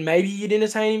 I reckon maybe you'd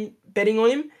entertain betting on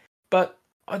him. But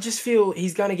I just feel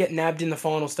he's going to get nabbed in the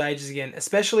final stages again,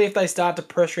 especially if they start to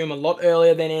pressure him a lot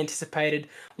earlier than anticipated,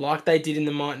 like they did in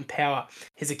the Might and Power.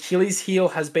 His Achilles heel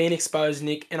has been exposed,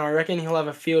 Nick, and I reckon he'll have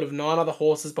a field of 9 other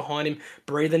horses behind him,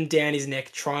 breathing down his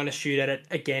neck, trying to shoot at it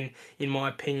again, in my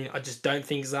opinion. I just don't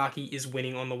think Zaki is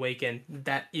winning on the weekend.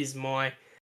 That is my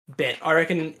bet. I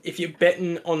reckon if you're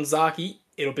betting on Zaki,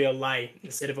 it'll be a lay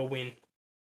instead of a win.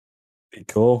 Big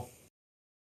call.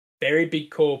 Very big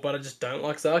call, but I just don't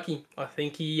like Zaki. I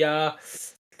think I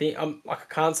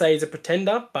can't say he's a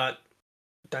pretender, but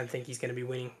don't think he's going to be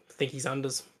winning. I think he's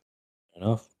unders.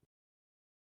 Enough.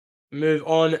 Move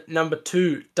on. Number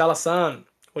 2, Dalasan.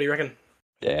 What do you reckon?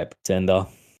 Yeah, pretender.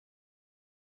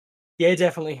 Yeah,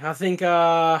 definitely. I think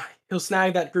he'll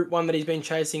snag that Group 1 that he's been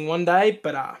chasing one day,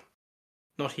 but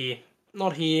not here.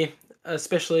 Not here.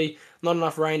 Especially not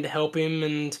enough rain to help him,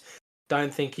 and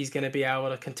don't think he's going to be able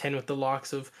to contend with the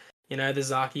likes of, the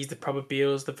Zakis, the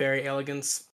Probabiles, the Very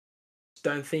Elegance.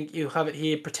 Don't think you'll have it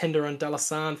here. Pretender on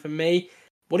Dalasan for me.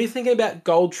 What are you thinking about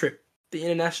Gold Trip, the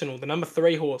International, the number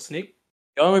 3 horse, Nick?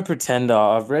 Going with Pretender,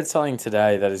 I've read something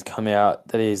today that has come out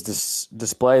that he's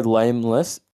displayed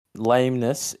lameness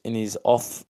in his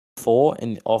off fore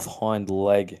and off hind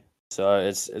leg. So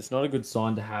it's not a good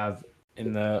sign to have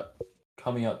in the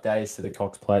coming up days to the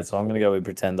Cox Plate. So I'm going to go with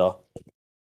Pretender.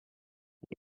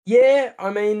 Yeah,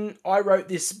 I mean, I wrote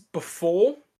this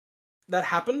before that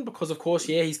happened because, of course,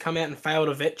 he's come out and failed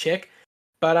a vet check.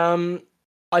 But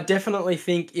I definitely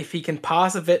think if he can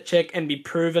pass a vet check and be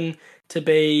proven to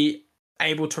be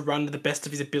able to run to the best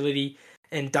of his ability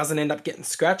and doesn't end up getting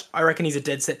scratched, I reckon he's a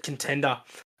dead set contender.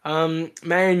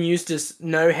 Marion Eustace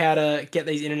know how to get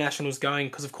these internationals going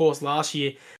because, of course, last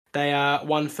year they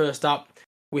won first up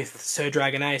with Sir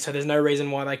Dragonet, so there's no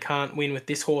reason why they can't win with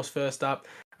this horse first up.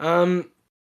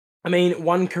 I mean,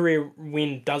 one career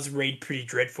win does read pretty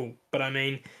dreadful, but I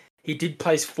mean, he did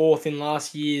place 4th in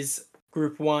last year's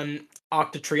Group 1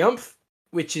 Arc de Triomphe,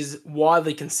 which is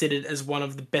widely considered as one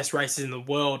of the best races in the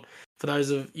world for those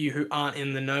of you who aren't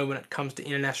in the know when it comes to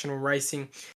international racing.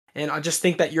 And I just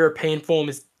think that European form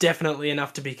is definitely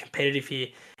enough to be competitive here.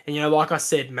 And, like I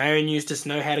said, Marion Eustace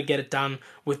know how to get it done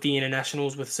with the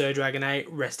internationals with Sir Dragonet,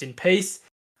 rest in peace.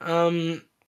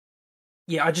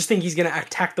 Yeah, I just think he's going to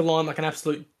attack the line like an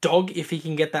absolute dog if he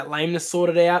can get that lameness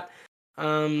sorted out.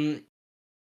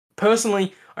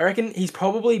 Personally, I reckon he's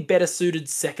probably better suited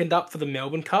second up for the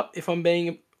Melbourne Cup, if I'm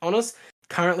being honest.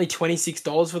 Currently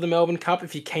 $26 for the Melbourne Cup.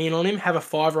 If you're keen on him, have a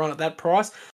 $5 on at that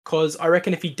price, because I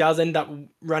reckon if he does end up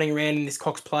running around in this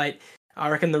Cox Plate, I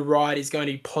reckon the ride is going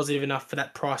to be positive enough for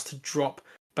that price to drop.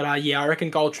 But I reckon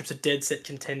Gold Trip's a dead set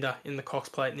contender in the Cox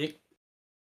Plate, Nick.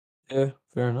 Yeah,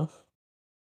 fair enough.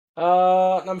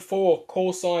 Number 4,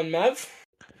 Call Sign Mav.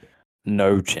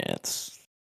 No chance.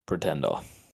 Pretender.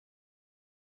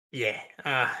 Yeah,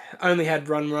 only had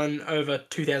run over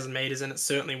 2,000 metres, and it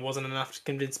certainly wasn't enough to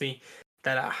convince me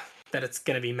that it's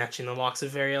going to be matching the likes of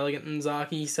Very Elegant and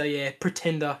Zaki. So yeah,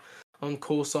 Pretender on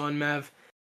Call Sign Mav.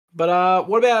 But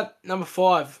what about number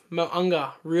 5,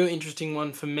 Mo'unga? Real interesting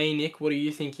one for me, Nick. What are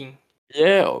you thinking?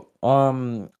 Yeah,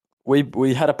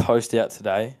 we had a post out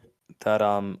today that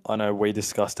I know we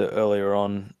discussed it earlier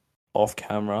on off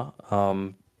camera,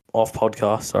 off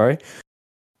podcast, sorry.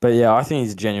 But yeah, I think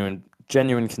he's a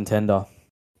genuine contender.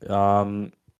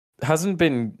 Hasn't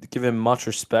been given much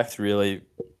respect really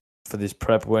for this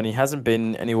prep when he hasn't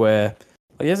been anywhere.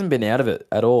 He hasn't been out of it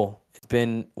at all. It's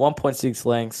been 1.6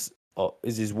 lengths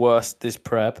is his worst this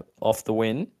prep off the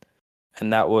win,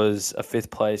 and that was a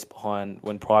 5th place behind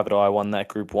when Private Eye won that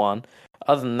Group 1.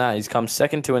 Other than that, he's come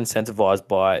second to Incentivized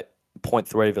by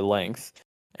 0.3 of a length,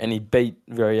 and he beat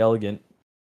Very Elegant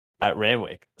at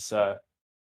Randwick. So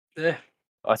Yeah.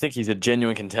 I think he's a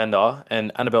genuine contender,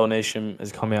 and Annabelle Neesham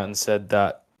has come out and said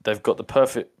that they've got the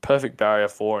perfect barrier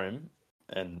for him,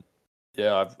 and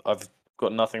yeah, I've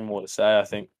got nothing more to say. I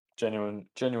think genuine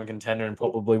contender and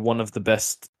probably one of the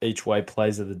best each way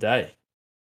plays of the day.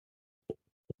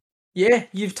 Yeah,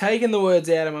 you've taken the words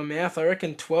out of my mouth. I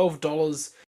reckon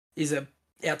 $12 is a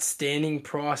outstanding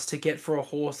price to get for a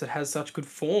horse that has such good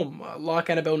form. Like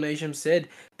Annabelle Neasham said,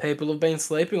 people have been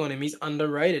sleeping on him. He's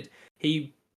underrated.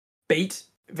 He beat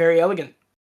Very Elegant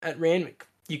at Randwick.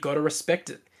 You got to respect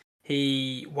it.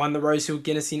 He won the Rosehill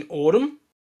Guinness in autumn.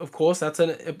 Of course, that's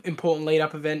an important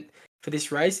lead-up event for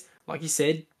this race. Like you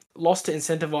said, lost to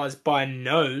Incentivise by a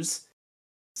nose.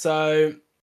 So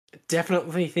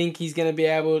definitely think he's going to be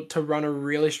able to run a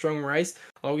really strong race.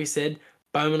 Like we said,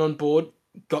 Bowman on board,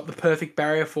 got the perfect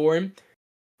barrier for him.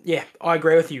 Yeah, I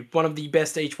agree with you. One of the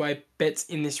best each way bets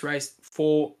in this race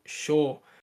for sure.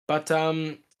 But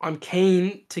I'm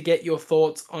keen to get your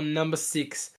thoughts on number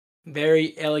 6,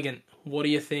 Very Elegant. What do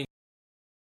you think?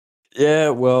 Yeah,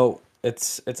 well,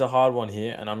 it's a hard one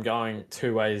here, and I'm going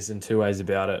two ways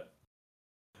about it.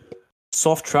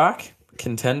 Soft track,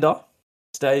 contender.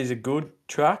 Stays a good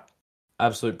track,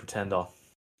 absolute pretender.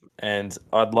 And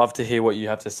I'd love to hear what you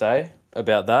have to say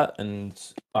about that, and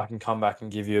I can come back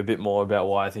and give you a bit more about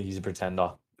why I think he's a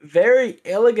pretender. Very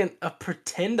Elegant, a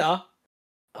pretender?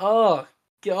 Oh,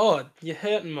 God, you're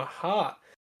hurting my heart.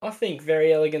 I think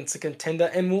Very Elegant's a contender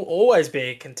and will always be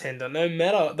a contender, no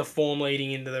matter the form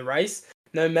leading into the race,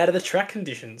 no matter the track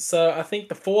conditions. So I think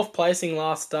the 4th placing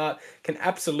last start can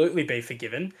absolutely be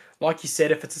forgiven. Like you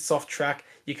said, if it's a soft track,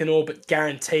 you can all but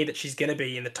guarantee that she's going to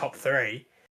be in the top 3.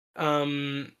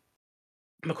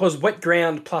 Because wet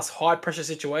ground plus high pressure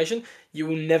situation, you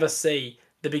will never see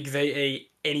the big VE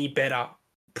any better,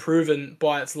 proven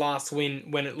by its last win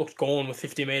when it looked gone with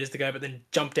 50 metres to go, but then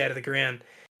jumped out of the ground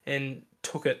and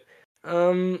took it.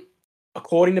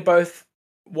 According to both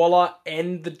Waller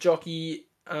and the jockey,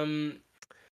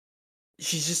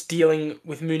 she's just dealing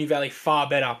with Moonee Valley far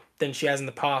better than she has in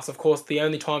the past. Of course, the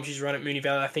only time she's run at Moonee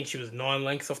Valley, I think she was 9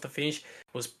 lengths off the finish,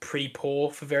 was pretty poor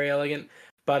for Very Elegant.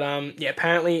 But yeah,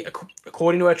 apparently,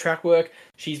 according to her track work,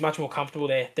 she's much more comfortable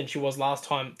there than she was last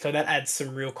time. So that adds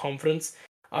some real confidence.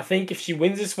 I think if she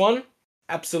wins this one,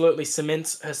 absolutely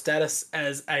cements her status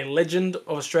as a legend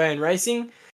of Australian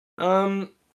racing. I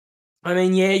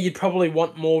mean, yeah, you'd probably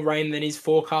want more rain than is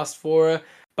forecast for her.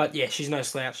 But yeah, she's no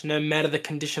slouch. No matter the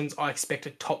conditions, I expect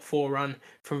a top 4 run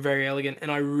from Very Elegant.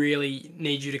 And I really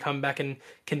need you to come back and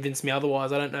convince me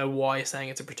otherwise. I don't know why you're saying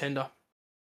it's a pretender.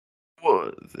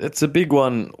 Well, it's a big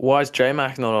one. Why is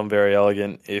J-Mac not on Very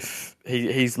Elegant if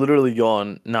he's literally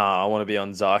gone, nah, I want to be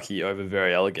on Zaki over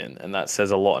Very Elegant, and that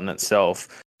says a lot in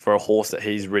itself for a horse that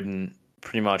he's ridden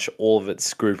pretty much all of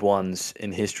its Group 1s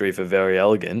in history for Very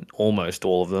Elegant, almost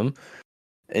all of them,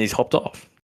 and he's hopped off.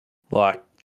 Like,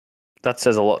 that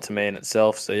says a lot to me in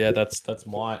itself. So yeah, that's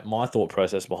my thought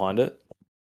process behind it.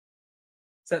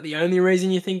 Is that the only reason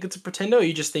you think it's a pretender, or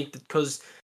you just think that because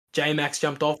J-Max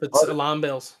jumped off, it's alarm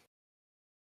bells?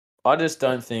 I just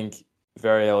don't think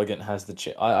Very Elegant has the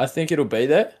chance. I think it'll be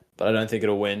there, but I don't think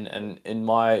it'll win. And in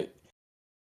my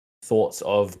thoughts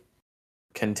of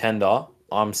contender,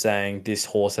 I'm saying this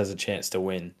horse has a chance to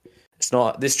win. It's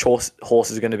not this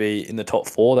horse is going to be in the top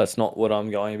 4. That's not what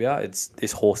I'm going about. It's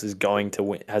this horse is going to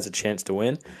win, has a chance to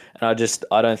win, and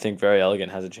I don't think Very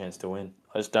Elegant has a chance to win.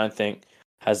 I just don't think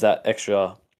has that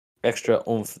extra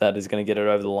oomph that is going to get it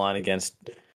over the line against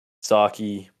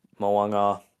Saki,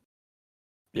 Mwanga.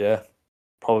 Yeah,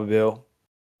 Probabile,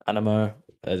 Animo.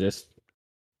 I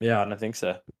don't think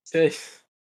so. Jeez.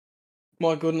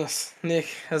 My goodness, Nick,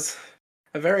 as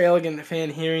a Very Elegant fan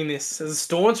hearing this, as a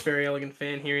staunch Very Elegant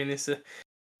fan hearing this,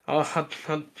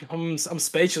 I'm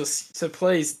speechless. So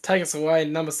please take us away.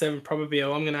 Number 7,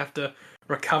 Probabile. I'm gonna have to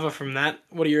recover from that.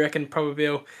 What do you reckon,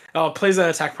 Probabile? Oh, please don't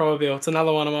attack Probabile. It's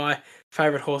another one of my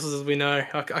favourite horses, as we know.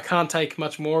 I can't take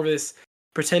much more of this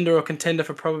pretender or contender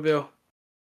for Probabile.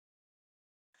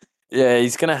 Yeah,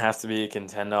 he's going to have to be a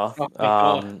contender. Oh, thank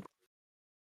God.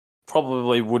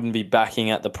 Probably wouldn't be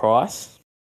backing at the price.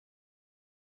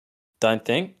 Don't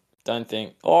think.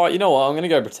 Oh, you know what? I'm going to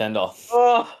go pretender.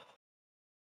 Oh,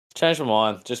 Change my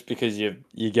mind just because you're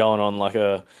going on like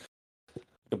a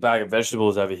bag of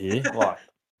vegetables over here. Like,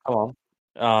 come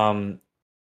on.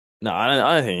 No, I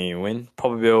don't think he can win.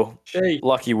 Probably gee.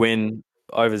 lucky win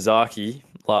over Zaki.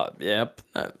 Like, yep.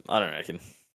 No, I don't reckon.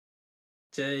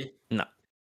 Gee. No.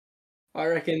 I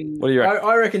reckon. What do you reckon?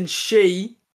 I reckon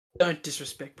she. Don't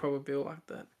disrespect Probabile like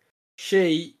that.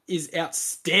 She is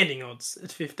outstanding odds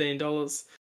at $15.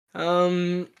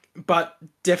 But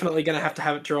definitely going to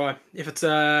have it dry. If it's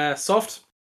soft,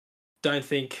 don't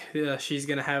think she's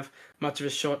going to have much of a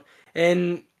shot.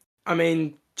 And I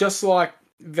mean, just like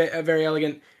Very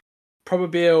Elegant,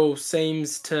 Probabile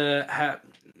seems to have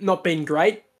not been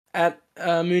great at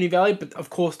Moonee Valley, but of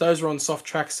course those were on soft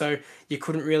tracks, so you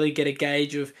couldn't really get a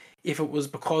gauge of if it was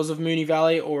because of Moonee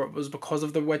Valley or it was because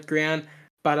of the wet ground.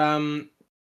 But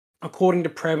according to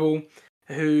Preble,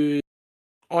 who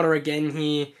honour again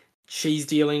here, she's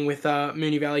dealing with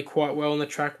Moonee Valley quite well in the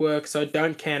track work, so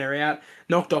don't count her out.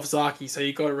 Knocked off Zaki, so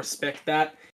you got to respect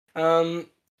that.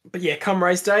 But yeah, come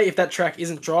race day, if that track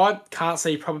isn't dry, can't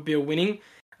see Probabeel winning.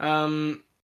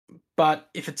 But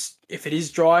if it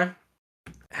is dry,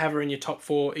 have her in your top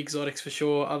 4 exotics for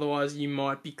sure. Otherwise, you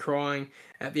might be crying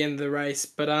at the end of the race.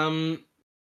 But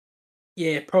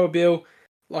yeah, Probabeel,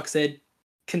 like I said,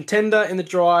 contender in the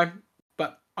dry.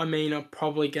 But I mean, I'm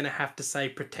probably gonna have to say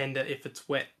pretender if it's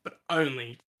wet, but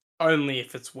only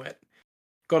if it's wet.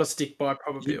 Got to stick by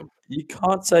Probabeel. You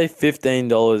can't say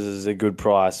 $15 is a good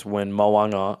price when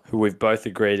Mo'unga, who we've both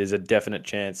agreed is a definite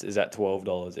chance, is at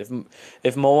 $12.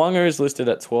 If Mo'unga is listed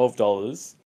at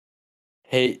 $12,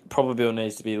 he Probabeel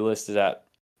needs to be listed at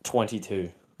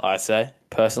 22. I say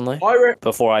personally,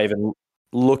 before I even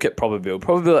look at Probabeel.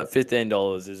 Probabeel at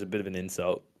 $15 is a bit of an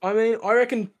insult. I mean, I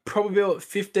reckon Probabeel at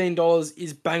 $15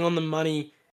 is bang on the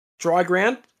money. Dry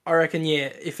ground, I reckon,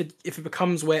 yeah. If it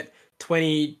becomes wet,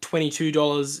 $20,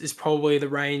 $22 is probably the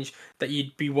range that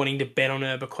you'd be wanting to bet on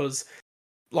her because,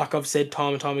 like I've said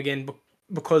time and time again,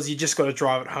 because you just got to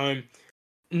drive it home.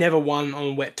 Never won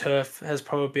on wet turf has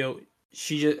Probabeel.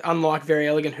 She just, unlike Very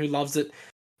Elegant, who loves it,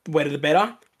 wetter the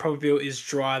better. Probabeel is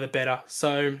dry the better.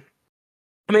 So,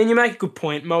 I mean, you make a good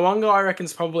point. Mo'unga, I reckon,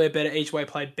 is probably a better each way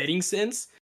play betting sense,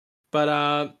 but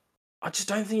I just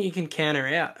don't think you can count her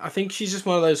out. I think she's just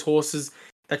one of those horses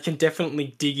that can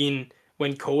definitely dig in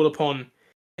when called upon.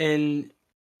 And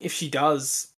if she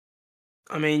does,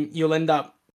 I mean, you'll end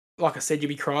up, like I said, you'll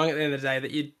be crying at the end of the day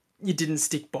that you didn't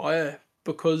stick by her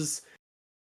because,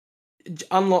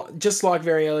 just like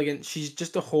Very Elegant, she's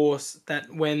just a horse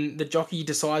that when the jockey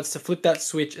decides to flip that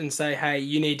switch and say, hey,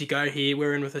 you need to go here,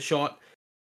 we're in with a shot,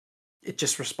 it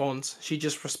just responds. She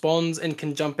just responds and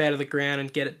can jump out of the ground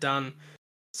and get it done.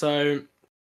 So,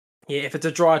 yeah, if it's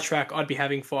a dry track, I'd be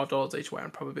having $5 each way on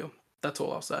Probabeel. That's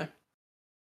all I'll say.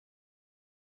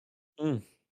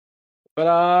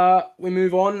 But we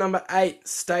move on. Number 8,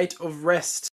 State of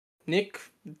Rest. Nick,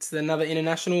 it's another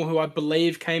international who I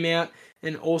believe came out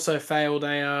and also failed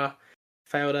a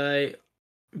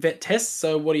vet test.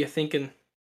 So what are you thinking?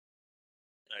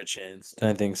 No chance.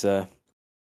 Don't think so.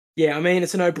 Yeah, I mean,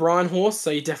 it's an O'Brien horse,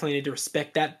 so you definitely need to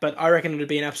respect that. But I reckon it would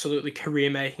be an absolutely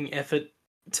career-making effort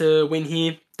to win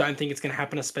here. Don't think it's going to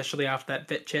happen, especially after that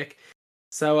vet check.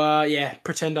 So, yeah,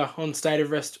 pretender on State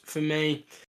of Rest for me.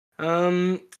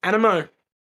 Animo,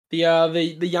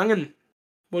 the young'un.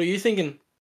 What are you thinking?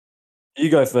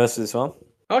 You go first for this one.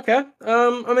 Okay.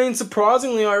 I mean,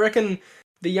 surprisingly, I reckon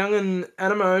the young'un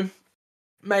Animo,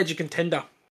 major contender.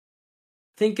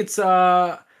 I think it's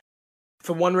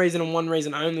for one reason and one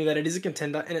reason only that it is a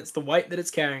contender, and it's the weight that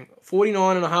it's carrying.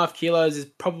 49.5 kilos is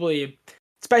probably,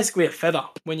 it's basically a feather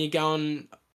when you're going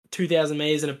 2,000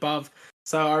 meters and above.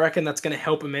 So I reckon that's going to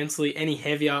help immensely. Any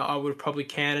heavier, I would have probably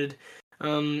counted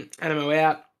Animo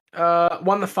out.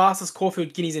 Won the fastest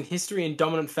Caulfield Guineas in history in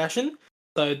dominant fashion.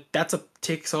 So that's a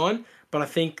tick sign. But I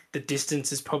think the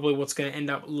distance is probably what's going to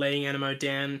end up laying Animo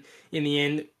down in the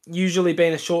end. Usually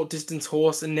being a short distance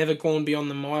horse and never gone beyond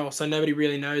the mile. So nobody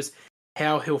really knows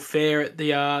how he'll fare at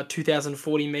the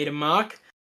 2,040 meter mark.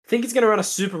 I think he's going to run a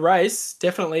super race,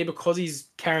 definitely, because he's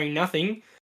carrying nothing.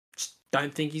 Just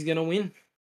don't think he's going to win.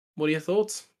 What are your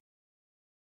thoughts?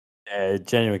 Yeah,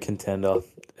 genuine contender.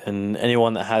 And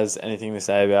anyone that has anything to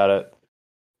say about it,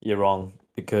 you're wrong.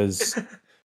 Because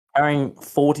carrying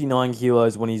 49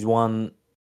 kilos when he's won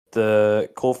the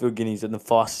Caulfield Guineas in the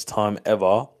fastest time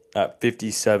ever at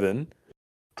 57,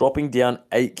 dropping down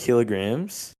 8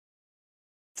 kilograms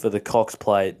for the Cox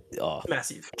Plate. Oh,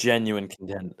 massive. Genuine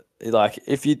contender. Like,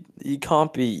 if you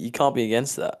can't be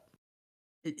against that.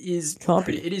 It is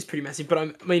pretty massive, but I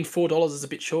mean $4 is a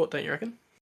bit short, don't you reckon?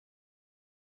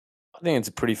 I think it's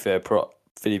a pretty fair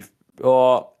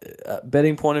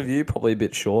betting point of view, probably a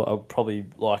bit short. I would probably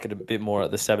like it a bit more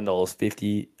at the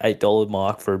 $7.50, $8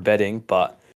 mark for a betting,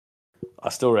 but I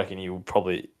still reckon you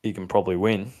can probably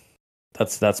win.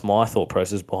 That's my thought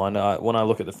process behind it. When I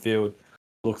look at the field,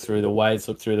 look through the weights,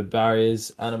 look through the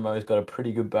barriers. Animo's got a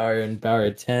pretty good barrier in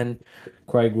barrier 10.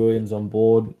 Craig Williams on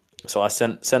board. So I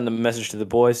sent the message to the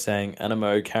boys saying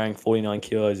Animo carrying 49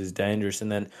 kilos is dangerous,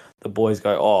 and then the boys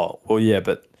go, oh, well, yeah,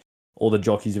 but all the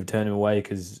jockeys have turned him away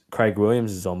because Craig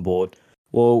Williams is on board.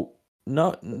 Well,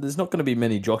 no, there's not going to be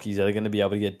many jockeys that are going to be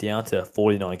able to get down to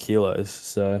 49 kilos.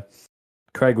 So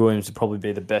Craig Williams would probably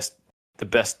be the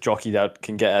best jockey that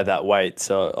can get at that weight.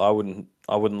 So I wouldn't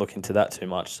look into that too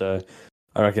much. So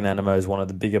I reckon Animo is one of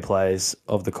the bigger players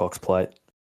of the Cox Plate.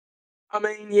 I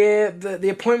mean, yeah, the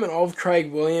appointment of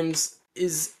Craig Williams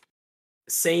is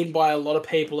seen by a lot of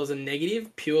people as a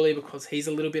negative purely because he's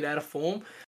a little bit out of form.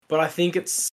 But I think it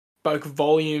spoke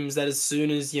volumes that as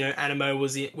soon as, Animo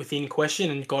was within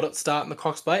question and got it starting the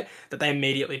Cox Plate, that they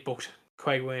immediately booked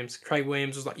Craig Williams. Craig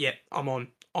Williams was like, yeah, I'm on.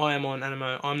 I am on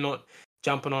Animo. I'm not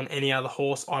jumping on any other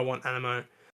horse. I want Animo.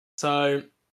 So,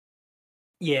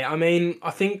 yeah, I mean,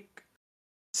 I think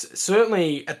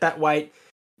certainly at that weight,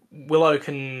 Willow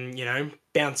can,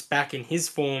 bounce back in his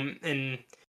form and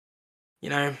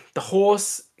the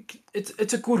horse,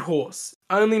 it's a good horse.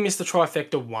 Only missed the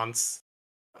trifecta once.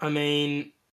 I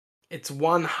mean, it's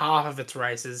won half of its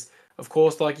races. Of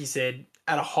course, like you said,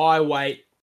 at a high weight,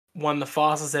 won the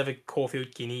fastest ever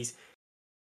Caulfield Guineas.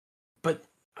 But,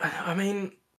 I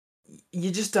mean,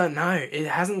 you just don't know. It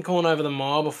hasn't gone over the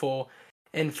mile before.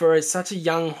 And for such a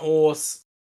young horse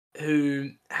who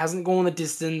hasn't gone the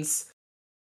distance,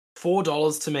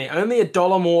 $4 to me. Only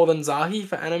 $1 more than Zahi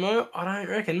for Animo. I don't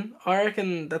reckon. I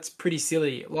reckon that's pretty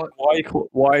silly. Like, Why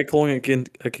are you calling it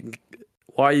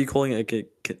why are you calling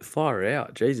it far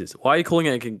out? Jesus. Why are you calling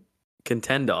it a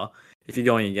contender if you're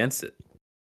going against it?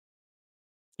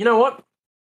 you know what?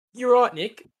 You're right,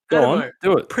 Nick. Go Animo. on,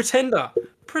 do it.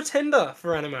 Pretender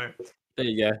for Animo. There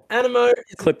you go. Animo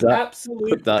is Clip an that. absolute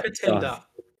Clip that. pretender.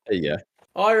 There you go.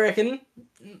 I reckon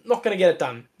not going to get it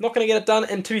done. Not going to get it done.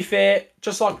 And to be fair,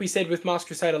 just like we said with Masked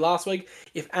Crusader last week,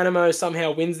 if Animo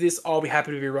somehow wins this, I'll be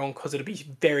happy to be wrong because it'll be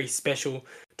very special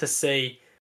to see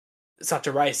such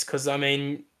a race. Because, I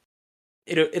mean,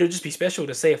 it'll just be special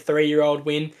to see a 3-year-old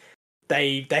win.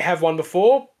 They have won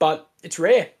before, but it's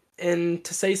rare. And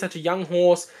to see such a young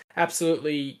horse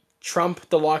absolutely trump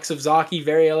the likes of Zaki,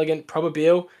 Very Elegant,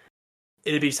 Probabile,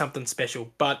 it'd be something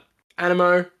special. But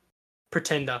Animo,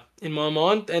 pretender in my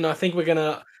mind, and I think we're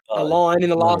gonna align in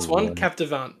the last one.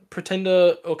 Captivant,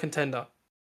 pretender or contender?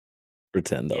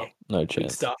 Pretender, Yeah, no good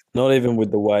chance. stuff. Not even with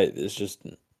the weight. It's just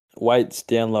weight's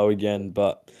down low again,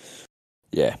 but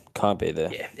yeah, can't be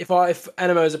there. Yeah, if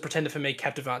Animo is a pretender for me,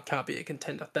 Captivant can't be a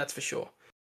contender. That's for sure.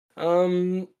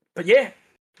 But yeah,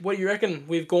 what do you reckon?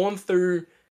 We've gone through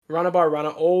runner by runner,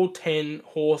 all 10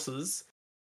 horses.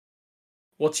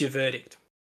 What's your verdict?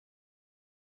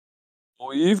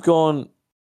 Well, you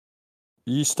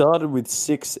started with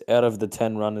 6 out of the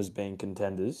 10 runners being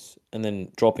contenders and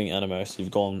then dropping Animo. So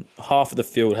you've gone half of the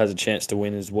field has a chance to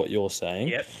win is what you're saying.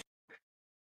 Yep.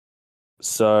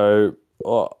 So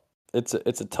it's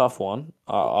a tough one.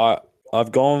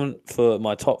 I've gone for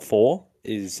my top 4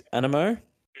 is Animo,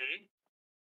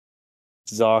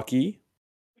 Zaki,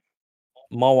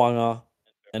 Mwanga,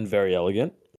 and Very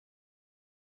Elegant.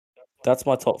 That's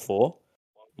my top 4.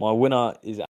 My winner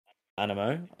is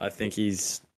Animo. I think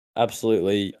he's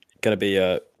absolutely going to be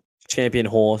a champion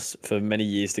horse for many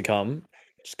years to come.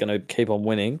 Just going to keep on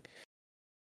winning.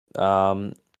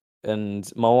 And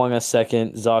Mwanga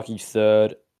second, Zaki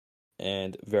third,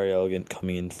 and Very Elegant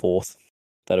coming in 4th.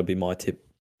 That'll be my tip.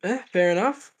 Fair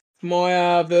enough.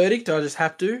 My verdict, I just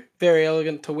have to. Very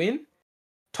Elegant to win.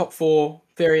 Top 4,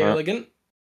 Very Elegant.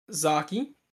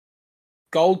 Zaki.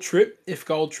 Gold Trip, if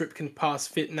Gold Trip can pass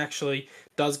fit and actually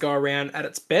does go around at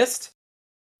its best.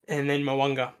 And then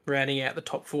Mwanga rounding out the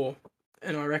top 4.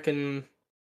 And I reckon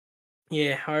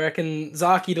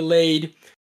Zaki to lead,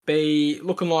 be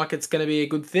looking like it's going to be a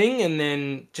good thing, and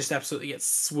then just absolutely get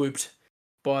swooped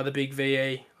by the big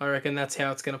VE. I reckon that's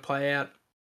how it's going to play out.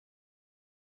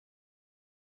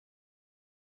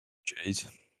 Jeez.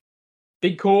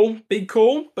 Big call,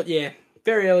 but yeah,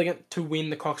 Very Elegant to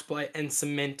win the Cox Plate and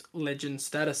cement legend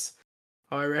status,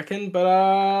 I reckon.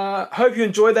 But hope you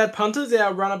enjoyed that, punters,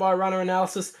 our runner-by-runner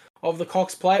analysis of the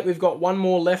Cox Plate. We've got one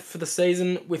more left for the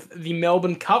season with the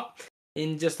Melbourne Cup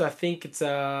in just, I think it's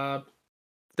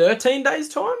 13 days'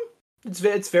 time.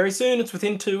 It's very soon. It's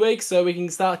within 2 weeks, so we can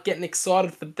start getting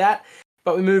excited for that.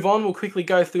 But we move on. We'll quickly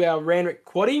go through our Randwick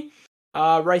Quaddie.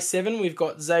 Race 7, we've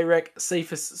got Zayrek,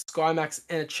 Cephas, Skymax,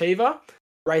 and Achiever.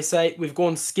 Race 8, we've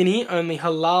gone skinny, only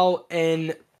Halal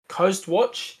and Coast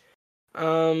Watch.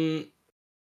 And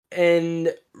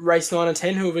race 9 and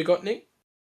 10, who have we got, Nick?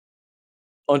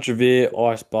 Entrevere,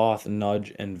 Ice Bath,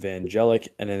 Nudge, and Vangelic.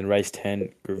 And then race 10,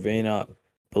 Gravina,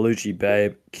 Bellucci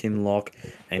Babe, Kinlock,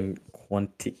 and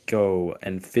Quantico.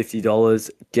 And $50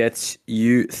 gets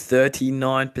you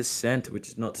 39%, which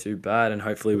is not too bad. And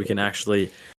hopefully we can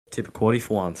actually tip a Quaddie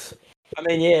for once. I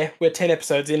mean, yeah, we're 10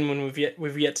 episodes in when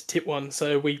we've yet to tip one,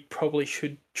 so we probably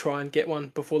should try and get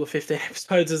one before the 15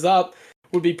 episodes is up.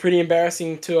 Would be pretty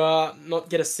embarrassing to not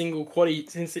get a single Quaddie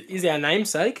since it is our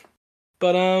namesake.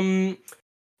 But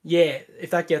yeah,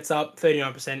 if that gets up,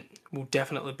 39% will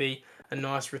definitely be a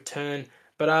nice return.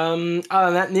 But other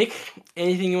than that, Nick,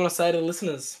 anything you want to say to the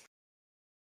listeners?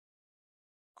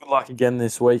 Good luck again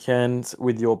this weekend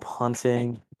with your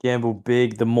punting. Gamble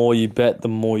big. The more you bet, the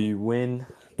more you win.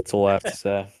 That's all I have to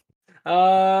say.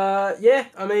 Yeah,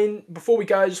 I mean, before we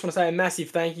go, I just want to say a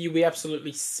massive thank you. We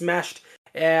absolutely smashed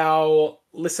our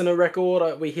listener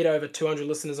record. We hit over 200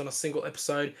 listeners on a single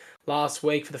episode last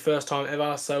week for the first time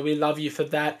ever. So we love you for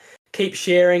that. Keep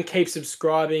sharing, keep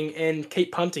subscribing, and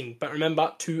keep punting. But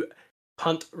remember to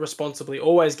punt responsibly.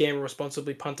 Always gamble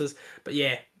responsibly, punters. But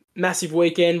yeah, massive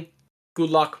weekend.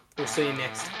 Good luck. We'll see you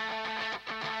next.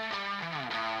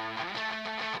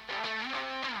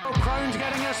 Crone's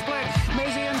getting a split.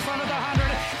 Mizzy in front of the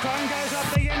 100. Crone goes up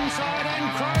the inside